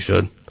 I think you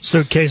should.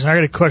 So, Cason, I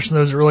got a question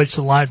as it relates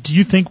to the line. Do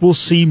you think we'll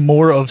see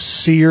more of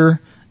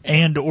Sear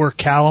and or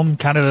Callum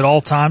kind of at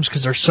all times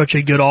because they're such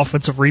a good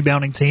offensive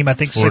rebounding team? I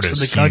think Florida's 6th in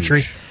the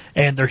country. huge.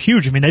 And they're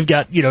huge. I mean, they've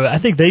got, I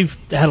think they've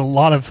had a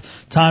lot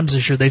of times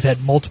this year they've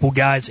had multiple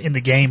guys in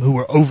the game who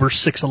are over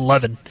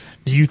 6'11".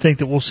 Do you think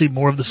that we'll see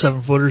more of the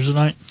 7-footers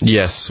tonight?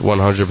 Yes,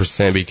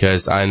 100%,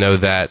 because I know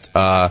that,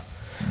 I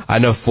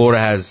know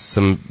Florida has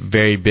some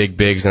very big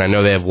bigs, and I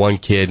know they have one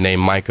kid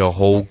named Micah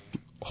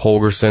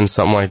Holgerson,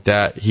 something like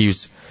that. He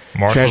was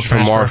transferred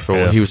from Marshall.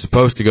 Yeah. He was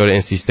supposed to go to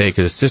NC State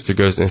because his sister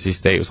goes to NC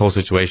State. It was a whole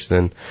situation,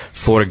 and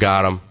Florida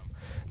got him.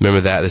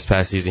 Remember that this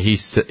past season.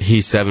 He's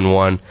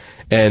 7'1",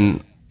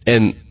 and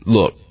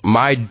look,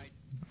 my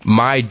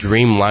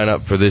dream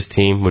lineup for this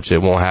team, which it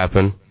won't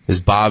happen,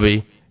 is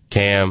Bobby,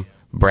 Cam,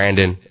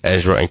 Brandon,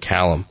 Ezra, and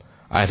Callum.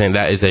 I think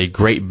that is a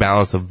great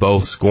balance of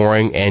both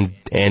scoring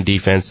and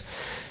defense.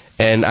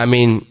 And I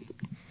mean,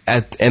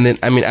 at the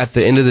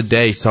end of the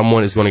day,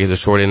 someone is going to get the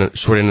short end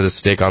of the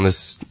stick on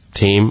this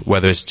team,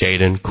 whether it's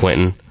Jaden,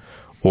 Quentin,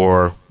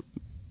 or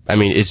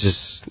it's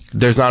just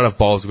there's not enough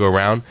balls to go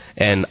around.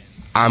 And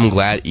I'm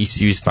glad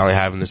ECU is finally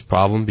having this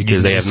problem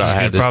because they have not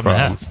had this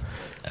problem.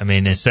 I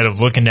mean, instead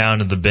of looking down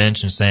to the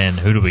bench and saying,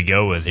 who do we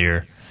go with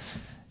here?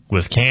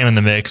 With Cam in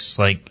the mix,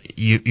 like,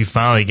 you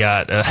finally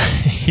got, 5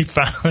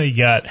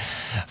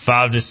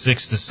 to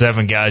 6 to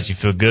 7 guys you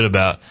feel good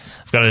about.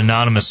 I've got an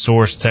anonymous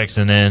source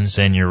texting in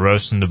saying you're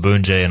roasting the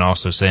Bunjay and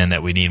also saying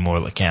that we need more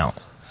LeCount.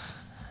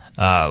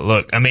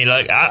 Look,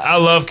 I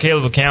love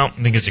Caleb LeCount.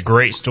 I think it's a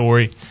great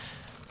story.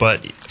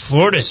 But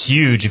Florida's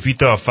huge. If you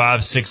throw a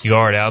 5'6"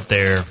 guard out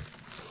there,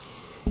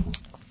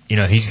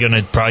 he's going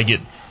to probably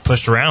get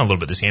pushed around a little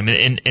bit this game.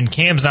 And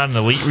Cam's not an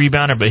elite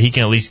rebounder, but he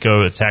can at least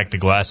go attack the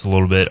glass a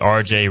little bit.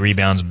 RJ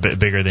rebounds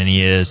bigger than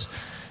he is.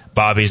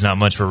 Bobby's not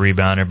much of a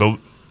rebounder, but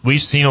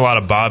we've seen a lot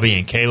of Bobby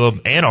and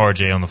Caleb and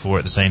RJ on the floor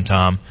at the same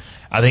time.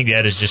 I think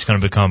that is just going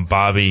to become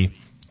Bobby,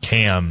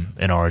 Cam,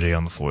 and RJ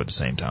on the floor at the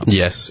same time.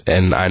 Yes,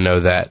 and I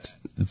know that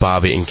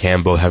Bobby and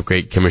Cam both have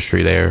great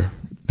chemistry there.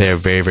 They're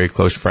very, very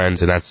close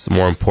friends, and that's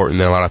more important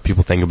than a lot of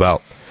people think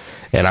about.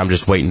 And I'm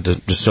just so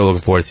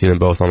looking forward to seeing them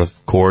both on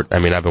the court.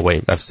 I've been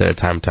waiting. I've said it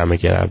time and time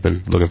again. I've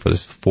been looking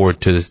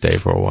forward to this day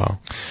for a while.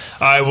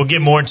 All right, we'll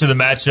get more into the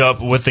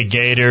matchup with the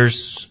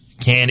Gators.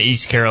 Can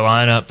East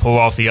Carolina pull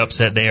off the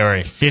upset? They are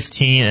a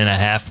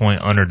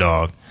 15.5-point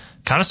underdog.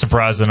 Kind of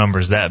surprised the number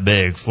is that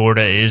big.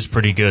 Florida is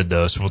pretty good,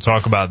 though, so we'll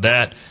talk about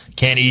that.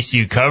 Can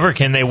ECU cover?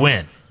 Can they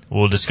win?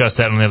 We'll discuss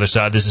that on the other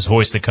side. This is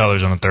Hoist the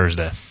Colors on a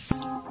Thursday.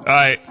 All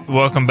right,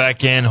 welcome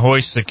back in.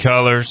 Hoist the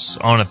Colors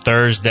on a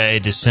Thursday,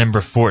 December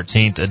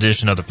 14th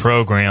edition of the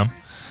program.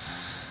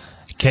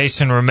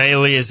 Cason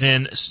Remaley is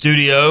in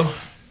studio.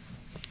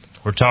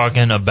 We're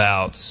talking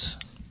about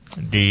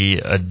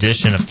the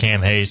addition of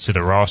Cam Hayes to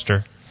the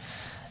roster.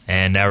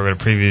 And now we're going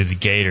to preview the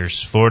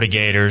Gators, Florida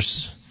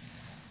Gators.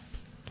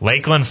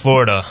 Lakeland,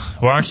 Florida.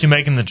 Why aren't you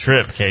making the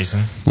trip,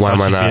 Cason? Why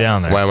am I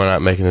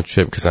not making the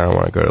trip? Because I don't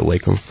want to go to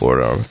Lakeland,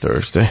 Florida on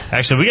Thursday.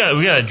 Actually, we got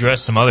to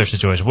address some other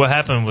situations. What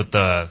happened with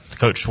the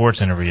Coach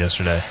Schwartz interview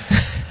yesterday?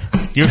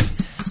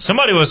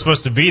 Somebody was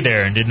supposed to be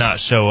there and did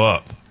not show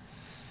up.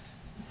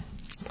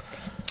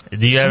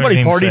 Do you have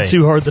somebody anything partied to say?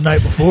 Too hard the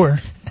night before.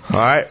 All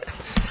right.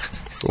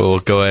 We'll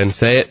go ahead and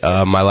say it.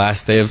 My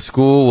last day of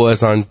school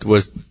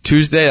was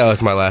Tuesday. That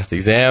was my last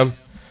exam.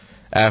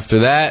 After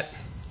that,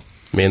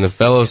 me and the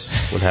fellows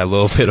had a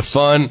little bit of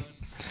fun.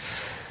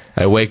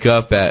 I wake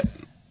up at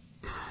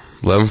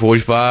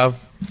 11:45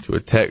 to a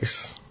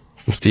text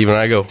from Steve, and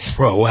I go,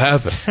 "Bro, what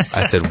happened?"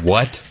 I said,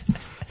 "What?"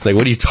 He's like,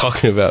 "What are you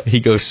talking about?"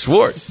 He goes,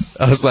 "Schwartz."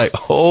 I was like,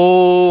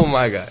 "Oh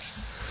my God!"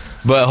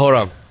 But hold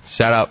on,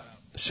 shout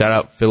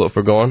out Philip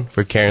for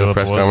carrying the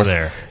press conference.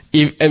 There.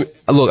 And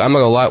look, I'm not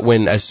gonna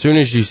lie. As soon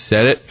as you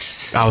said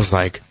it, I was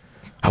like,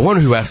 I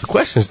wonder who asked the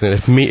questions then.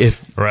 If me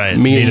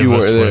and you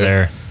were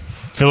there.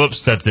 Philip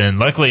stepped in.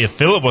 Luckily, if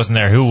Philip wasn't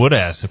there, who would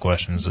have asked the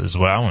questions is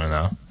what I want to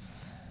know.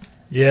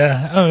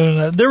 Yeah, I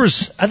don't know.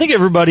 I think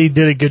everybody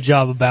did a good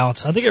job of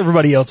balance. I think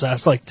everybody else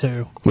asked like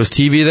 2. Was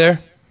TV there?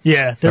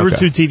 Yeah, there were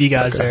 2 TV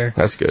guys there.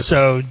 That's good.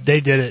 So they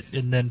did it,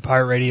 and then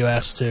Pirate Radio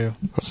asked 2.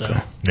 So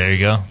there you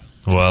go.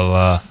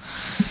 Well,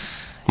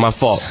 my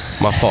fault.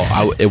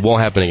 It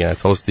won't happen again. I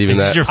told Steven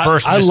that. This is your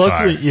first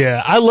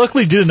misfire. I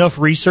luckily did enough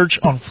research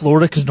on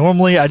Florida because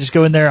normally I just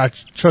go in there, I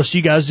trust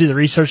you guys to do the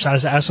research, and I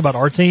just ask about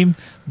our team,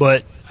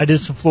 but I did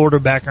some Florida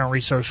background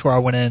research before I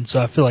went in,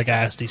 so I feel like I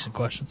asked decent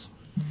questions.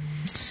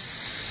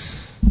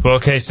 Well,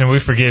 Cason, we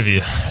forgive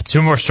you.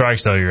 2 more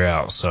strikes, though, you're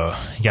out, so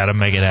you got to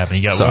make it happen.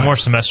 You got 1 more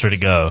semester to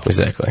go.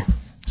 Exactly.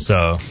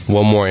 So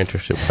 1 more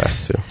internship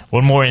class, too.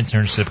 1 more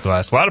internship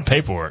class. A lot of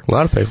paperwork.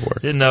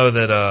 Didn't know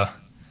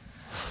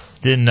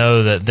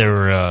that there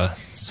were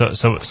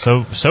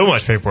so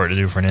much paperwork to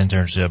do for an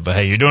internship. But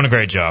hey, you're doing a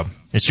great job.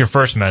 It's your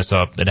first mess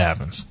up. It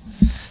happens.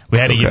 We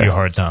had to give you a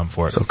hard time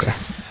for it. It's okay.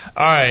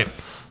 All right.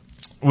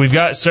 We've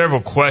got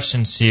several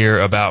questions here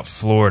about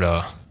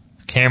Florida.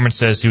 Cameron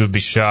says he would be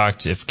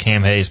shocked if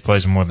Cam Hayes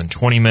plays more than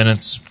 20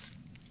 minutes.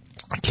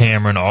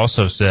 Cameron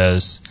also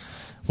says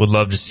would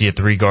love to see a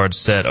 3-guard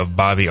set of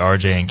Bobby,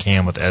 RJ, and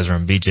Cam with Ezra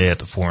and BJ at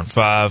the 4 and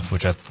 5,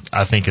 which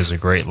I think is a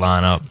great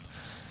lineup.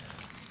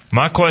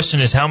 My question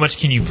is, how much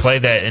can you play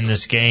that in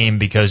this game?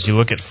 Because you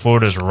look at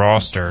Florida's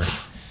roster,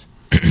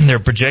 their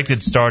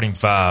projected starting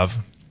 5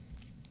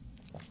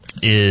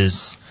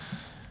 is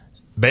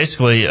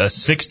basically a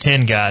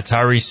 6'10 guy,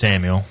 Tyrese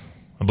Samuel.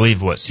 I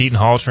believe, Seton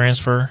Hall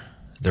transfer?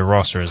 Their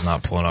roster is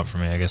not pulling up for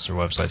me. I guess their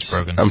website's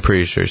broken. I'm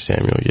pretty sure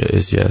Samuel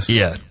is, yes.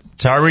 Yeah,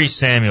 Tyrese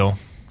Samuel.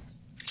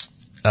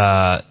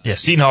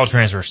 Seton Hall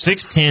transfer,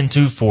 6'10",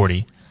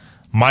 240.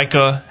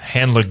 Micah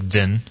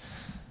Handlagden.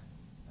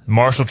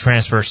 Marshall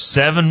transfer,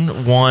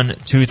 7'1",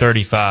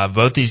 235.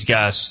 Both these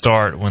guys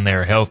start when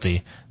they're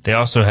healthy. They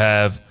also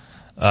have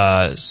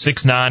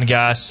 6'9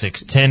 guy,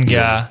 6'10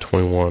 guy,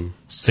 21,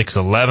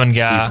 6'11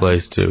 guy. He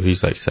plays too.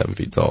 He's like 7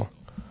 feet tall.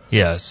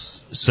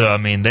 Yes. So, I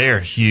mean, they are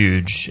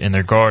huge, and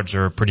their guards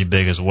are pretty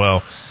big as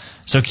well.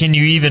 So can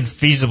you even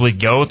feasibly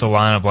go with a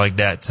lineup like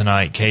that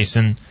tonight,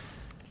 Cason?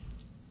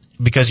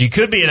 Because you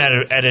could be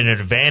at an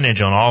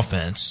advantage on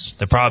offense.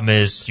 The problem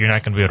is you're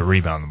not going to be able to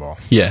rebound the ball.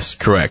 Yes,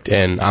 correct.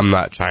 And I'm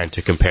not trying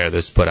to compare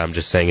this, but I'm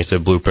just saying it's a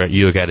blueprint.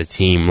 You look at a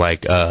team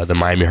like the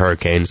Miami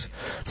Hurricanes.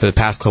 For the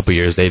past couple of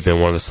years, they've been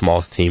one of the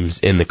smallest teams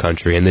in the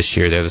country, and this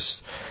year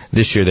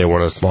they're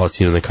one of the smallest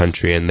teams in the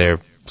country, and they're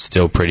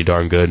still pretty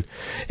darn good.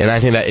 And I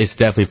think that it's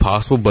definitely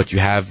possible, but you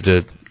have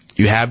to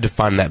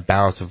find that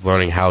balance of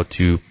learning how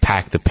to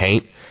pack the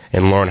paint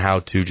and learn how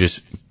to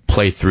just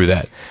play through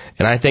that.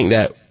 And I think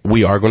that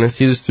we are going to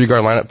see this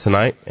 3-guard lineup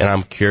tonight, and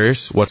I'm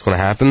curious what's going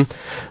to happen.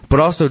 But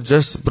also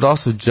just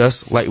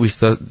like we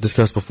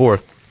discussed before,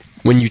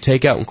 when you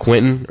take out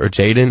Quentin or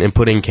Jaden and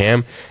put in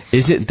Cam,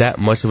 isn't that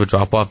much of a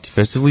drop-off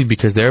defensively?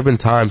 Because there have been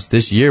times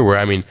this year where,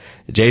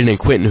 Jaden and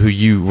Quentin, who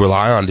you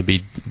rely on to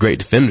be great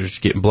defenders,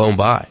 getting blown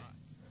by.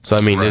 So,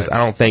 I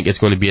don't think it's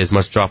going to be as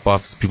much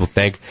drop-off as people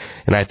think.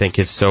 And I think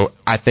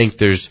I think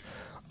there's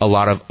a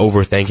lot of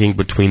overthinking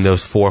between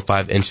those 4 or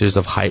 5 inches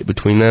of height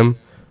between them.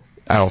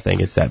 I don't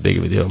think it's that big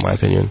of a deal, in my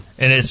opinion.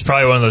 And it's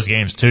probably one of those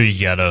games, too, you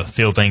got to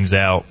feel things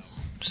out,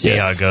 see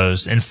how it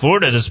goes. In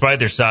Florida, despite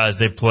their size,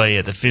 they play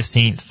at the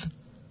 15th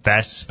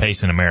fastest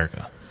pace in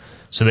America.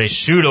 So they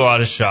shoot a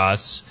lot of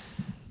shots.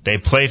 They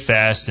play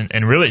fast,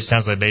 and really it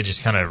sounds like they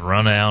just kind of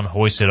run down,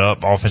 hoist it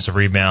up, offensive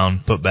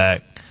rebound, put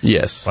back.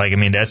 Yes.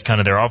 That's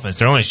kind of their offense.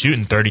 They're only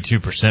shooting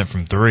 32%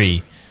 from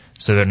 3.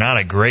 So they're not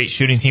a great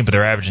shooting team, but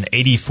they're averaging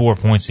 84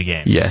 points a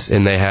game. Yes,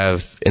 and they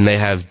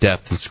have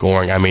depth in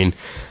scoring.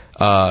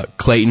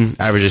 Clayton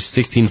averages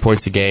 16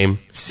 points a game.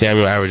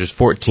 Samuel averages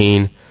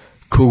 14.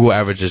 Kugel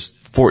averages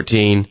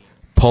 14.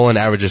 Poland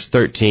averages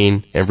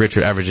 13, and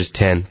Richard averages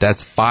 10.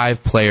 That's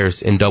 5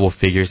 players in double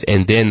figures,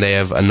 and then they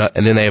have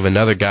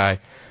another guy,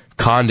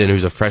 Condon,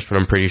 who's a freshman.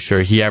 I'm pretty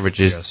sure he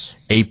averages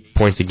 8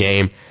 points a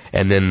game,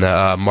 and then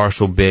the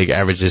Marshall Big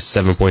averages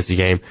 7 points a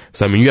game.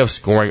 So you have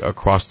scoring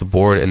across the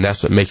board, and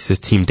that's what makes this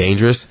team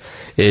dangerous.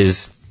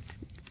 Is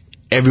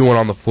everyone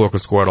on the floor can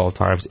score at all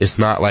times. It's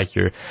not like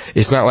you're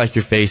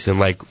facing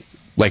like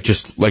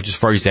just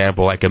for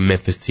example, like a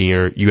Memphis team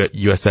or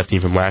USF team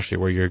from last year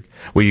where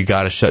you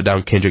got to shut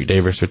down Kendrick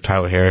Davis or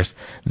Tyler Harris.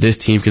 This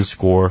team can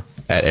score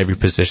at every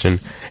position,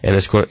 and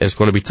it's going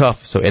to be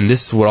tough. So, and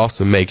this is what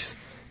also makes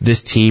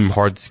this team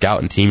hard to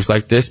scout in teams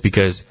like this,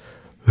 because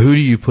who do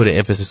you put an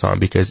emphasis on?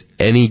 Because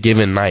any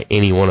given night,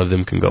 any one of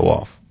them can go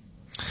off.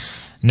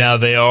 Now,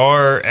 they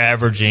are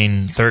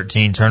averaging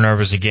 13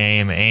 turnovers a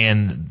game,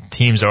 and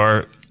teams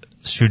are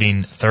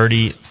shooting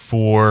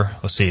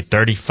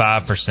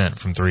 35%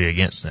 from three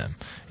against them.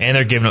 And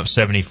they're giving up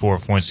 74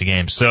 points a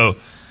game. So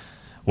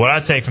what I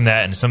take from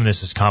that, and some of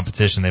this is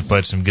competition, they've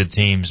played some good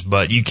teams,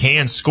 but you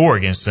can score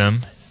against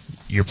them.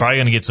 You're probably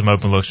going to get some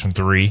open looks from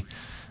three.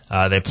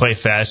 They play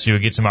fast, you'll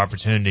get some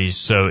opportunities.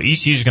 So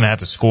ECU is going to have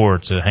to score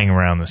to hang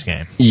around this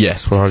game.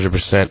 Yes,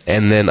 100%.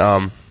 And then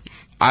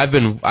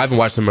I've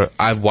watched them.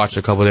 I've watched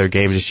a couple of their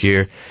games this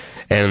year,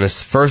 and in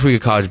this first week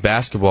of college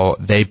basketball,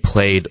 they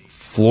played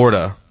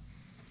Florida.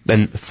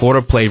 Then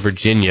Florida played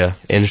Virginia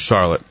in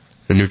Charlotte,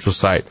 the neutral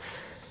site,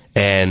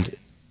 and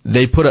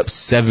they put up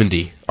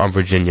 70 on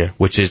Virginia,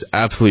 which is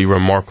absolutely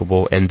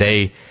remarkable. And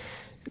they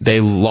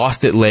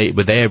lost it late,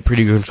 but they had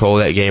pretty good control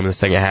of that game in the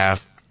second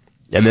half.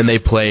 And then they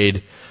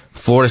played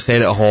Florida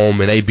State at home,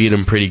 and they beat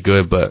them pretty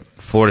good, but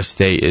Florida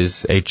State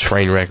is a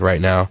train wreck right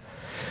now.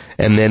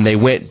 And then they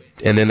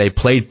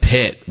played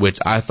Pitt, which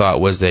I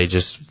thought was a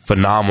just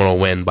phenomenal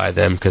win by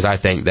them, because I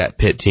think that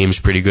Pitt team's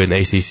pretty good in the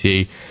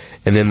ACC.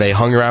 And then they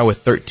hung around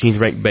with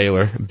 13th ranked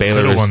Baylor.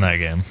 Baylor could have won that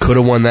game. Could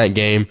have won that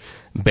game.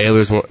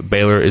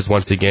 Baylor is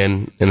once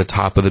again in the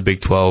top of the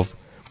Big 12.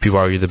 People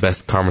argue the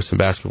best conference in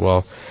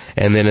basketball.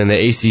 And then in the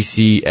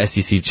ACC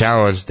SEC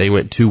Challenge, they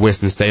went to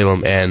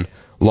Winston-Salem and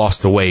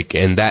lost to Wake,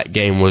 and that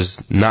game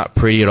was not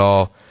pretty at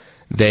all.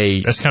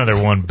 That's kind of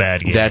their one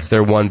bad game. That's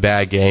their one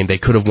bad game. They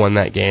could have won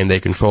that game. They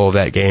controlled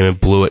that game and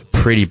blew it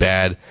pretty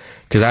bad.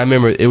 Because I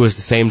remember it was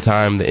the same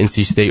time the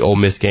NC State Ole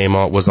Miss game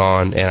was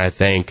on, and I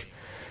think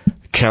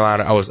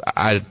Carolina.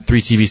 I had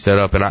 3 TVs set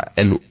up, and I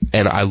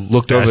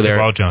looked over there.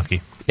 Basketball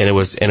junkie. And it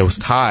was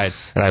tied.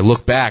 And I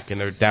looked back,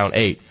 and they're down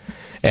 8.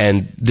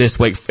 And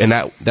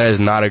that is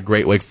not a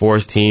great Wake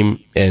Forest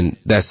team, and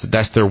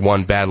that's their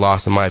one bad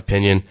loss in my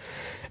opinion.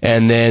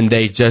 And then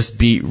they just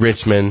beat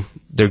Richmond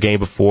their game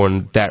before,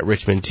 and that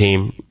Richmond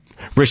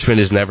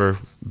is never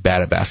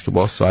bad at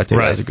basketball, so I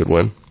think that's a good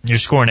win. You're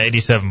scoring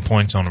 87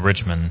 points on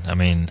Richmond. I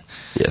mean,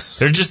 yes,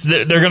 they're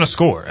going to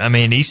score. I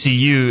mean,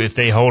 ECU, if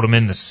they hold them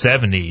in the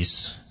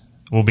 70s,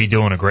 will be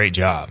doing a great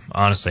job.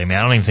 Honestly, I mean,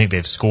 I don't even think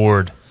they've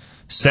scored.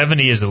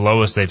 70 is the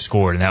lowest they've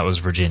scored, and that was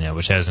Virginia,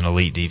 which has an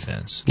elite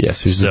defense.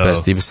 Yes, who's the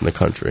best defense in the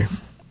country?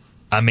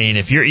 I mean,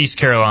 if you're East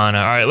Carolina,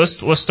 all right,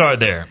 let's start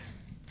there.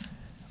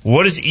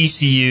 What does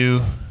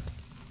ECU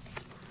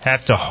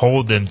have to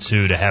hold them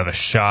to have a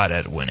shot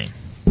at winning?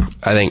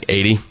 I think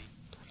 80.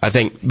 I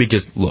think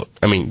because, look,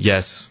 I mean,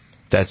 yes,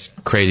 that's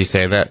crazy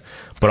saying that,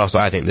 but also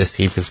I think this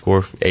team can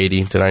score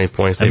 80 to 90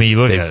 points. I mean,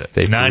 you look at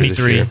it.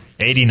 93,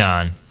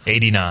 89,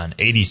 89,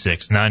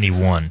 86,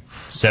 91,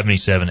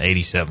 77,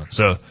 87.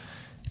 So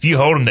if you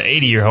hold them to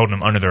 80, you're holding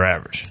them under their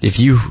average. If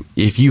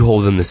you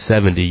hold them to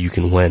 70, you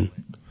can win.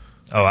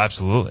 Oh,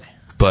 absolutely.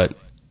 But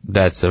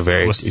that's a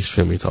very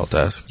extremely tall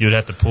task. You would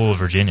have to pull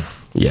Virginia.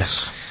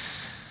 Yes.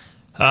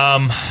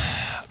 All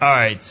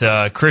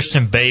right.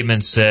 Christian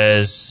Bateman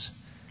says,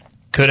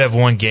 could have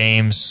won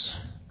games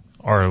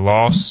or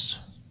lost.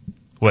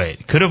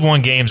 Wait, could have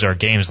won games or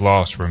games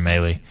lost for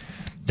Remaley.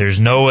 There's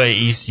no way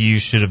ECU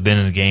should have been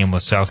in the game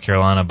with South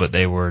Carolina, but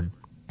they were.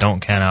 Don't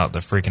count out the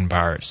freaking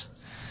Pirates.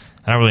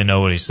 I don't really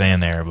know what he's saying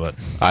there, but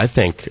I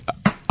think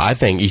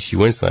ECU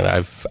wins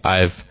tonight.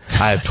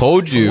 I've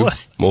told you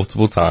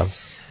multiple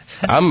times.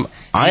 I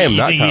am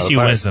not. You think ECU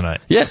wins tonight?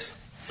 Yes,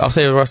 I'll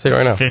say it right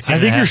now. I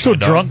think you're still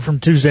drunk from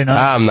Tuesday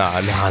night. I'm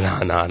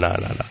not. No.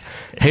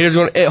 Haters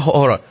going.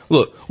 Hold on.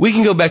 Look, we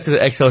can go back to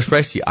the Excel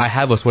spreadsheet. I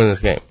have us winning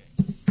this game.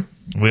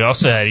 We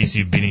also had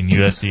ECU beating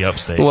USC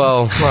Upstate.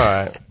 Well,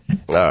 all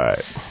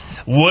right.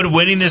 Would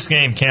winning this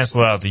game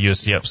cancel out the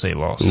USC Upstate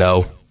loss?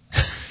 No,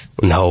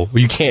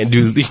 you can't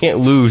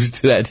lose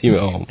to that team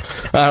at home.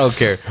 I don't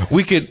care.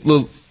 We could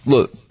look.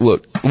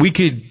 We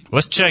could.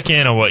 Let's check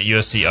in on what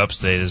USC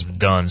Upstate has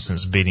done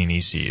since beating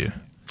ECU.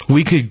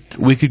 We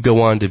could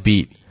go on to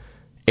beat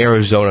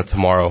Arizona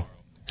tomorrow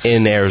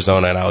in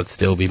Arizona, and I would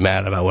still be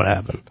mad about what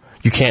happened.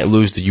 You can't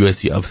lose to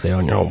USC Upstate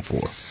on your home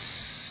floor.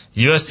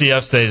 USC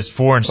Upstate is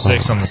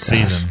 4-6 on the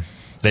season.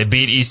 They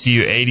beat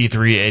ECU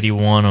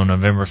 83-81 on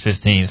November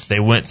 15th. They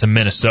went to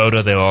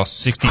Minnesota. They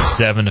lost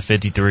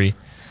 67-53.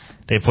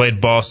 They played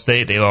Ball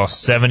State. They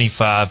lost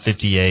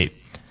 75-58.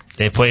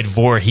 They played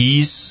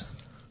Voorhees.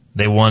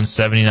 They won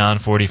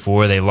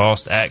 79-44. They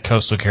lost at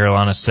Coastal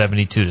Carolina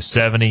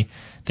 72-70.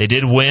 They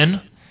did win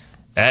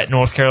at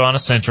North Carolina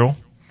Central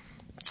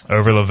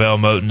over Lavelle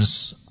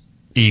Moton's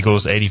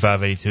Eagles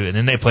 85-82. And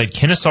then they played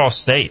Kennesaw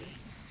State,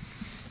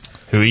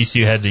 who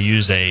ECU had to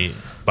use a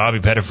Bobby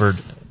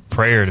Pettiford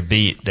prayer to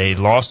beat. They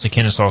lost to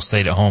Kennesaw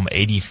State at home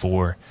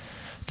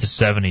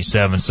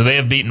 84-77. So they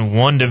have beaten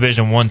one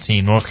Division I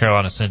team, North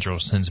Carolina Central,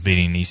 since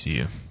beating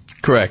ECU.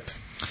 Correct.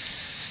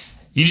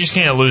 You just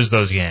can't lose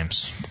those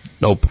games.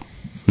 Nope.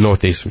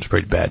 Northeastern's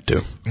pretty bad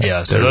too.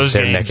 Yeah, so those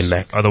games neck and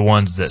neck. Are the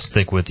ones that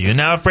stick with you.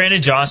 Now, if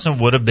Brandon Johnson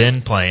would have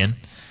been playing,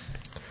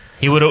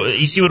 ECU would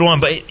have won,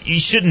 but you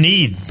shouldn't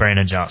need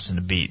Brandon Johnson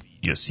to beat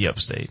USC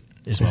Upstate.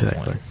 is my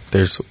Exactly. point.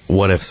 There's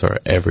what ifs are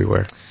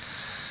everywhere,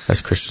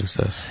 as Christian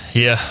says.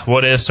 Yeah,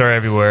 what ifs are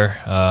everywhere.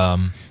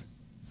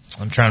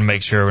 I'm trying to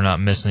make sure we're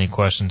not missing any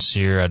questions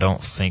here. I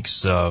don't think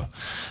so.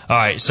 All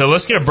right, so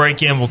let's get a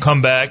break in. We'll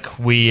come back.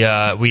 We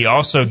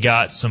also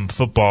got some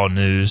football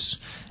news.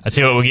 I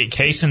tell you what, we'll get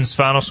Cason's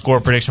final score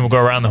prediction. We'll go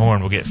around the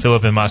horn. We'll get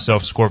Philip and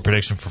myself score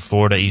prediction for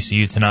Florida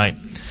ECU tonight.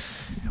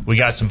 We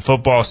got some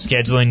football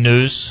scheduling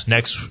news.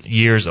 Next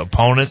year's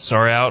opponents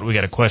are out. We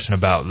got a question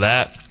about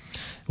that.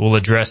 We'll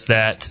address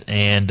that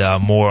and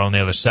more on the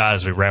other side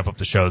as we wrap up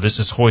the show. This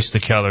is Hoist the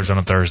Colors on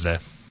a Thursday.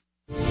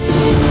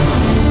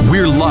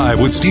 We're live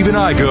with Stephen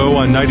Igo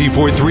on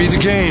 94.3 The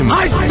Game.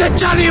 Hoist the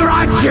Jolly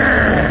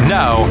Roger!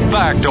 Now,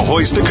 back to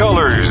Hoist the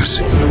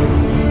Colors.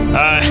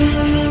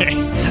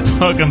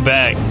 Welcome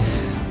back.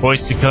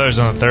 Hoist the Colors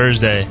on a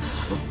Thursday.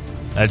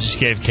 I just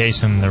gave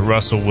Cason the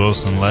Russell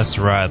Wilson Let's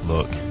Ride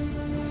look.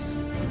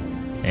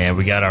 And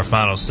we got our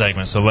final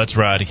segment, so let's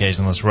ride,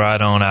 Cason. Let's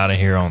ride on out of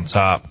here on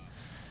top.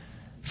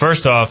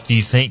 First off, do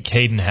you think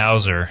Caden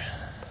Hauser,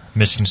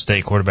 Michigan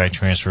State quarterback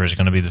transfer, is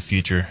going to be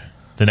the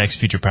next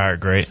future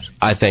Pirate great?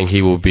 I think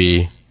he will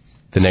be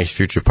the next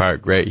future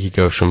Pirate great. He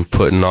goes from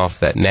putting off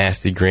that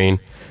nasty green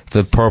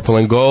to the purple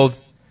and gold.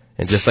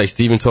 And just like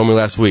Steven told me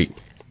last week,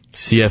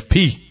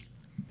 CFP,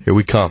 here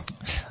we come.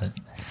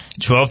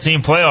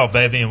 12-team playoff,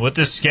 baby. And with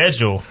this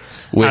schedule,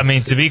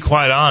 to be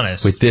quite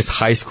honest. With this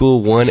high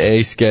school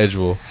 1A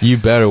schedule, you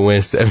better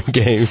win 7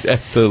 games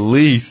at the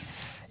least.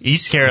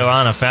 East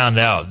Carolina found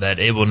out that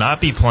it will not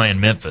be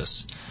playing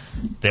Memphis.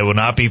 They will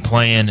not be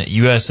playing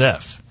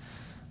USF.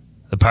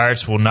 The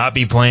Pirates will not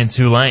be playing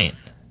Tulane.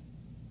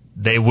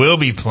 They will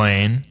be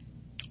playing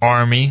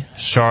Army,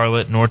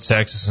 Charlotte, North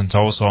Texas, and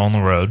Tulsa on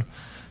the road.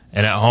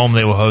 And at home,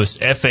 they will host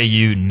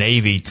FAU,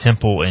 Navy,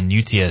 Temple, and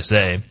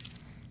UTSA.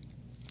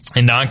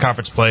 In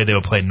non-conference play, they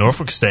will play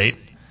Norfolk State,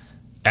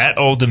 at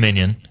Old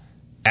Dominion,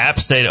 App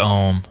State at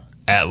home,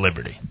 at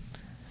Liberty.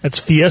 That's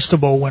Fiesta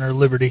Bowl winner,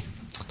 Liberty.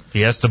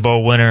 Fiesta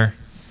Bowl winner,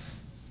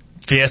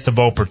 Fiesta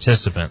Bowl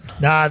participant.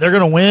 Nah, they're going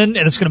to win,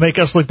 and it's going to make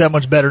us look that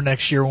much better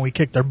next year when we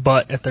kick their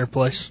butt at their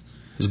place.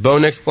 Is Bo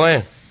next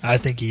playing? I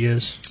think he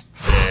is.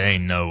 There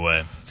ain't no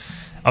way.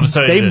 I'm gonna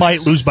tell you They this.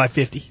 might lose by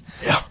 50.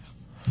 Yeah.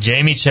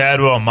 Jamie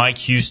Chadwell and Mike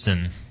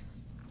Houston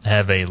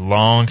have a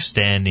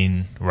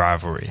long-standing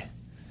rivalry.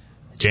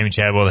 Jamie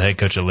Chadwell, the head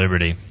coach of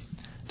Liberty.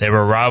 They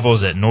were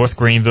rivals at North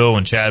Greenville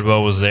when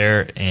Chadwell was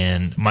there,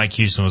 and Mike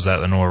Houston was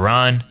at Lenore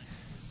Rhine.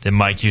 Then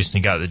Mike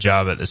Houston got the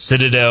job at the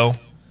Citadel,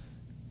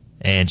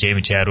 and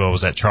Jamie Chadwell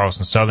was at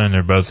Charleston Southern.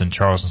 They're both in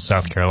Charleston,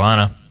 South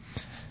Carolina.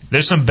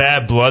 There's some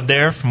bad blood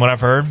there from what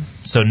I've heard.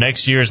 So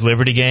next year's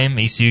Liberty game,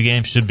 ECU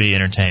game, should be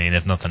entertaining,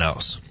 if nothing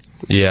else.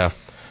 Yeah.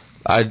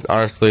 I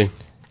honestly...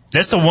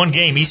 That's the one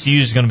game ECU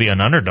is going to be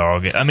an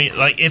underdog. I mean,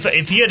 like,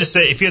 if you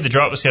had to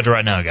drop the schedule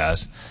right now,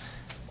 guys,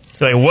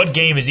 like, what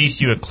game is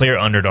ECU a clear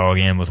underdog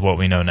in with what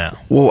we know now?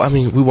 Well, I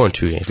mean, we won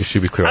 2 games. We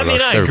should be clear on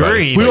that. I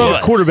agree. We don't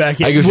have a quarterback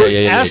yet.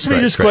 Ask me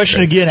this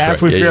question again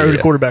after we figure out who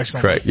the quarterback's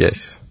going to be. Correct,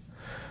 yes.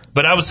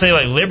 But I would say,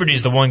 like,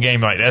 Liberty's the one game,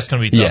 like, that's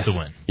going to be tough to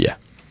win. Yeah.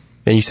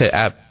 And you said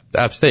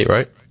App State,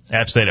 right?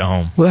 App State at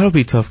home. Well, that'll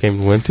be a tough game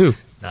to win, too.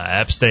 Nah,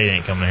 App State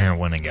ain't coming here and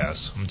winning,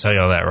 guys. I'm going to tell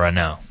you all that right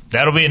now.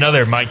 That'll be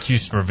another Mike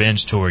Houston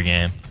Revenge Tour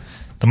game.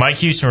 The Mike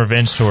Houston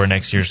Revenge Tour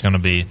next year is going to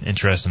be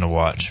interesting to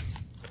watch.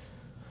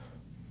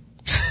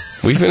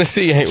 We finna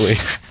see, ain't we?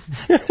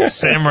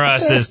 Samurai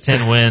says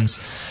 10 wins.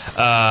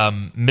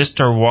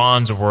 Mr.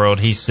 Wan's World,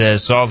 he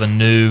says, saw the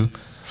new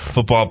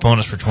football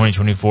opponents for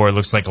 2024. It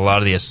looks like a lot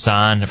of the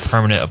assigned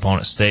permanent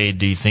opponents stayed.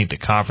 Do you think the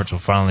conference will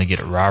finally get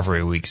a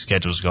rivalry week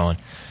schedules going?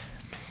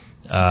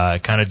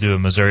 Kind of do a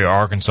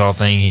Missouri-Arkansas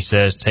thing. He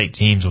says take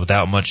teams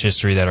without much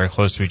history that are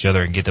close to each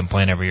other and get them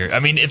playing every year. I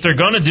mean, if they're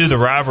going to do the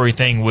rivalry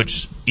thing,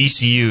 which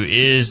ECU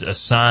is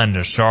assigned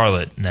to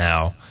Charlotte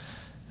now,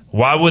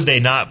 why would they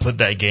not put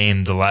that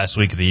game the last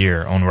week of the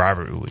year on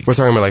rivalry week? We're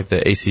talking about like the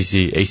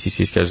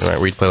ACC schedule, right?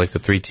 Where you play like the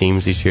 3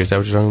 teams each year. Is that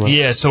what you're talking about?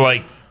 Yeah, so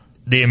like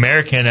the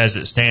American as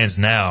it stands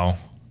now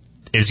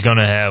is going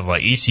to have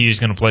like ECU is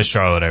going to play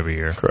Charlotte every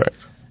year. Correct.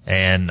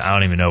 And I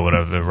don't even know what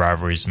other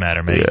rivalries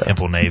matter. Maybe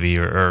Temple Navy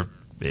or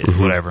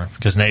whatever,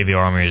 because Navy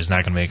Army is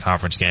not going to be a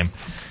conference game.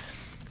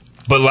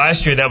 But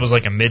last year that was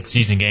like a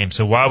mid-season game.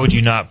 So why would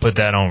you not put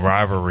that on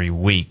rivalry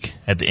week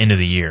at the end of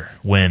the year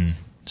when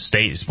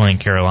State is playing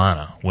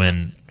Carolina,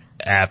 when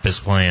App is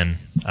playing,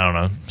 I don't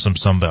know, some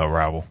Sunbelt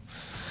rival?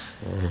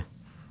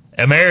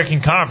 American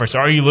Conference,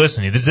 are you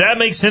listening? Does that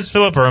make sense,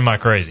 Philip, or am I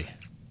crazy?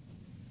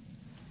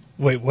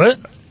 Wait, what?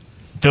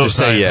 Just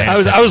say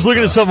yes. I was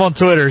looking at something on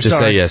Twitter. Just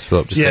sorry. say yes,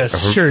 Philip. Just yes,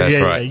 say, sure. That's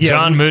yeah, right. yeah.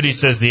 John Moody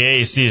says the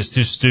AAC is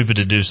too stupid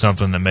to do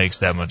something that makes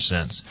that much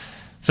sense.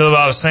 Philip,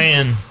 I was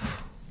saying,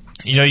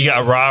 you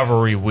got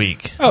rivalry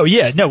week. Oh,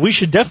 yeah. No, we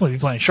should definitely be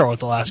playing Charlotte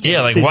the last game.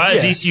 Yeah, like, why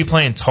is ECU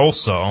playing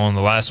Tulsa on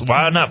the last?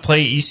 Why not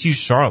play ECU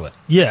Charlotte?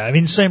 Yeah, I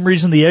mean, the same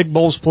reason the Egg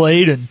Bowl's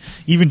played, and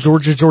even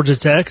Georgia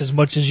Tech, as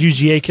much as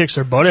UGA kicks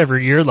their butt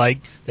every year, like,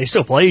 they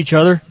still play each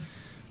other.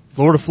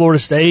 Florida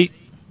State.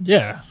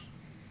 Yeah.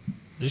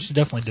 They should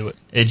definitely do it.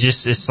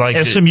 It's like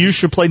SMU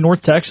should play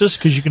North Texas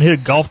because you can hit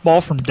a golf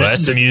ball from Denton. Well,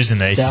 SMU's in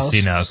the ACC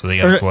Dallas. now, so they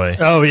got to play.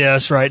 Oh, yeah,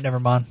 that's right. Never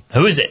mind.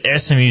 Who is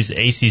SMU's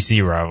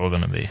ACC rival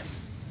going to be?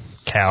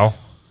 Cal?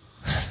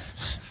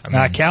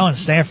 Cal and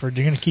Stanford,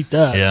 you're going to keep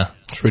that. Yeah.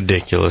 It's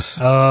ridiculous.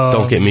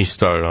 Don't get me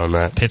started on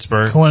that.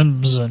 Pittsburgh.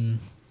 Clemson.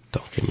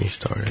 Don't get me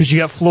started. Because you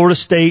got Florida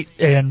State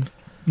and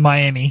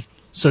Miami,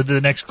 so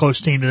the next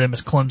close team to them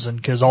is Clemson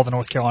because all the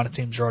North Carolina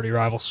teams are already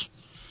rivals.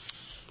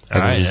 All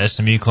right,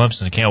 SMU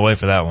Clemson. Can't wait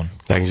for that one.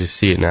 I can just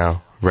see it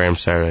now. Ram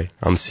Saturday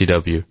on the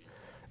CW.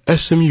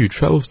 SMU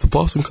travels to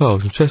Boston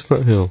College in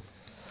Chestnut Hill.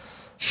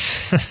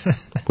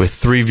 With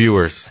 3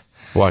 viewers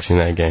watching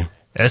that game.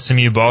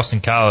 SMU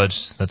Boston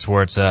College, that's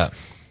where it's at.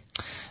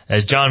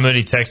 As John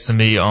Moody texted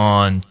me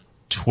on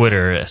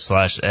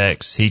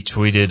Twitter/X, he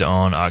tweeted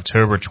on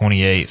October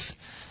 28th,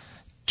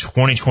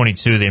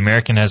 2022, the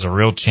American has a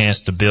real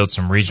chance to build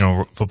some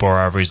regional football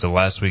rivalries the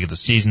last week of the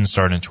season,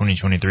 starting in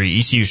 2023.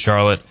 ECU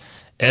Charlotte,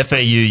 FAU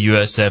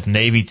USF,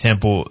 Navy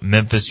Temple,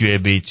 Memphis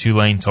UAB,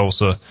 Tulane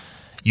Tulsa,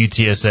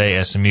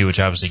 UTSA SMU, which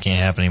obviously can't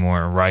happen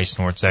anymore, and Rice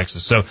North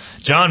Texas. So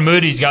John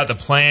Moody's got the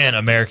plan,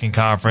 American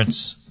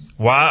Conference.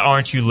 Why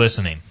aren't you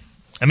listening?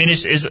 I mean,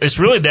 it's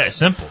really that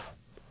simple.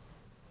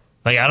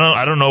 Like,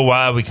 I don't know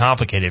why we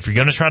complicate it. If you're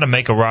going to try to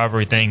make a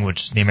rivalry thing,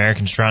 which the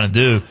Americans trying to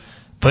do,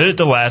 put it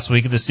the last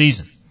week of the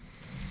season.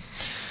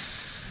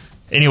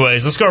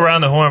 Anyways, let's go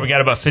around the horn. We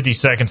got about 50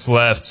 seconds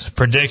left.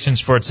 Predictions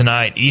for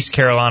tonight: East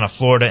Carolina,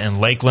 Florida, and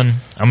Lakeland.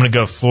 I'm going to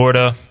go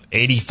Florida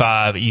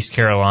 85, East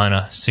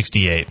Carolina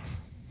 68.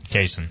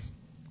 Cason.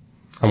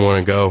 I'm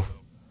going to go.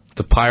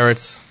 The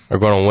Pirates are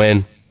going to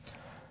win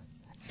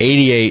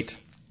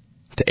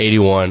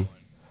 88-81.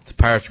 The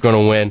Pirates are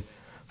going to win.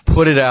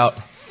 Put it out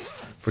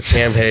for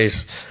Cam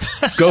Hayes.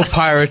 Go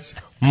Pirates.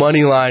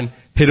 Money line.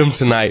 Hit them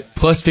tonight.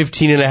 Plus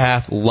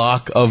 15.5.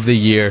 Lock of the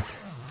year.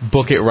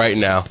 Book it right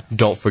now.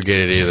 Don't forget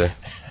it either.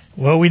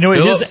 Well, we know what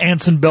his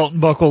Anson Belt and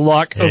Buckle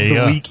lock of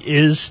the week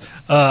is.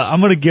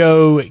 I'm going to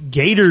go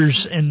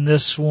Gators in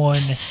this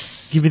one.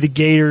 Give me the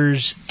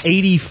Gators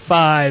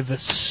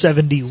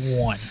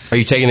 85-71. Are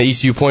you taking the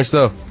ECU points,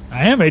 though?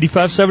 I am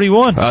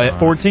 85-71. Oh, yeah.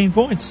 14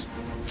 points.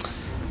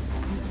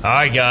 All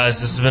right,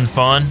 guys, this has been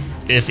fun.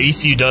 If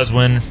ECU does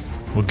win,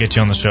 we'll get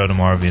you on the show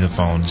tomorrow via the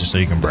phone just so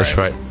you can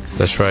brag.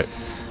 That's right.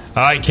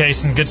 All right,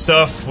 Cason, good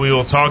stuff. We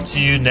will talk to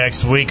you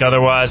next week.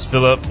 Otherwise,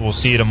 Philip, we'll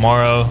see you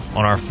tomorrow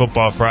on our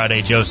Football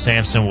Friday. Joe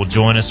Sampson will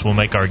join us. We'll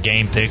make our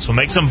game picks. We'll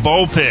make some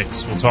bowl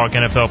picks. We'll talk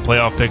NFL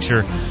playoff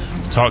picture.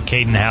 We'll talk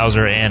Caden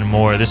Hauser and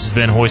more. This has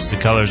been Hoist the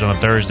Colors on a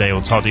Thursday.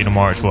 We'll talk to you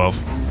tomorrow at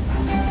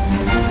 12.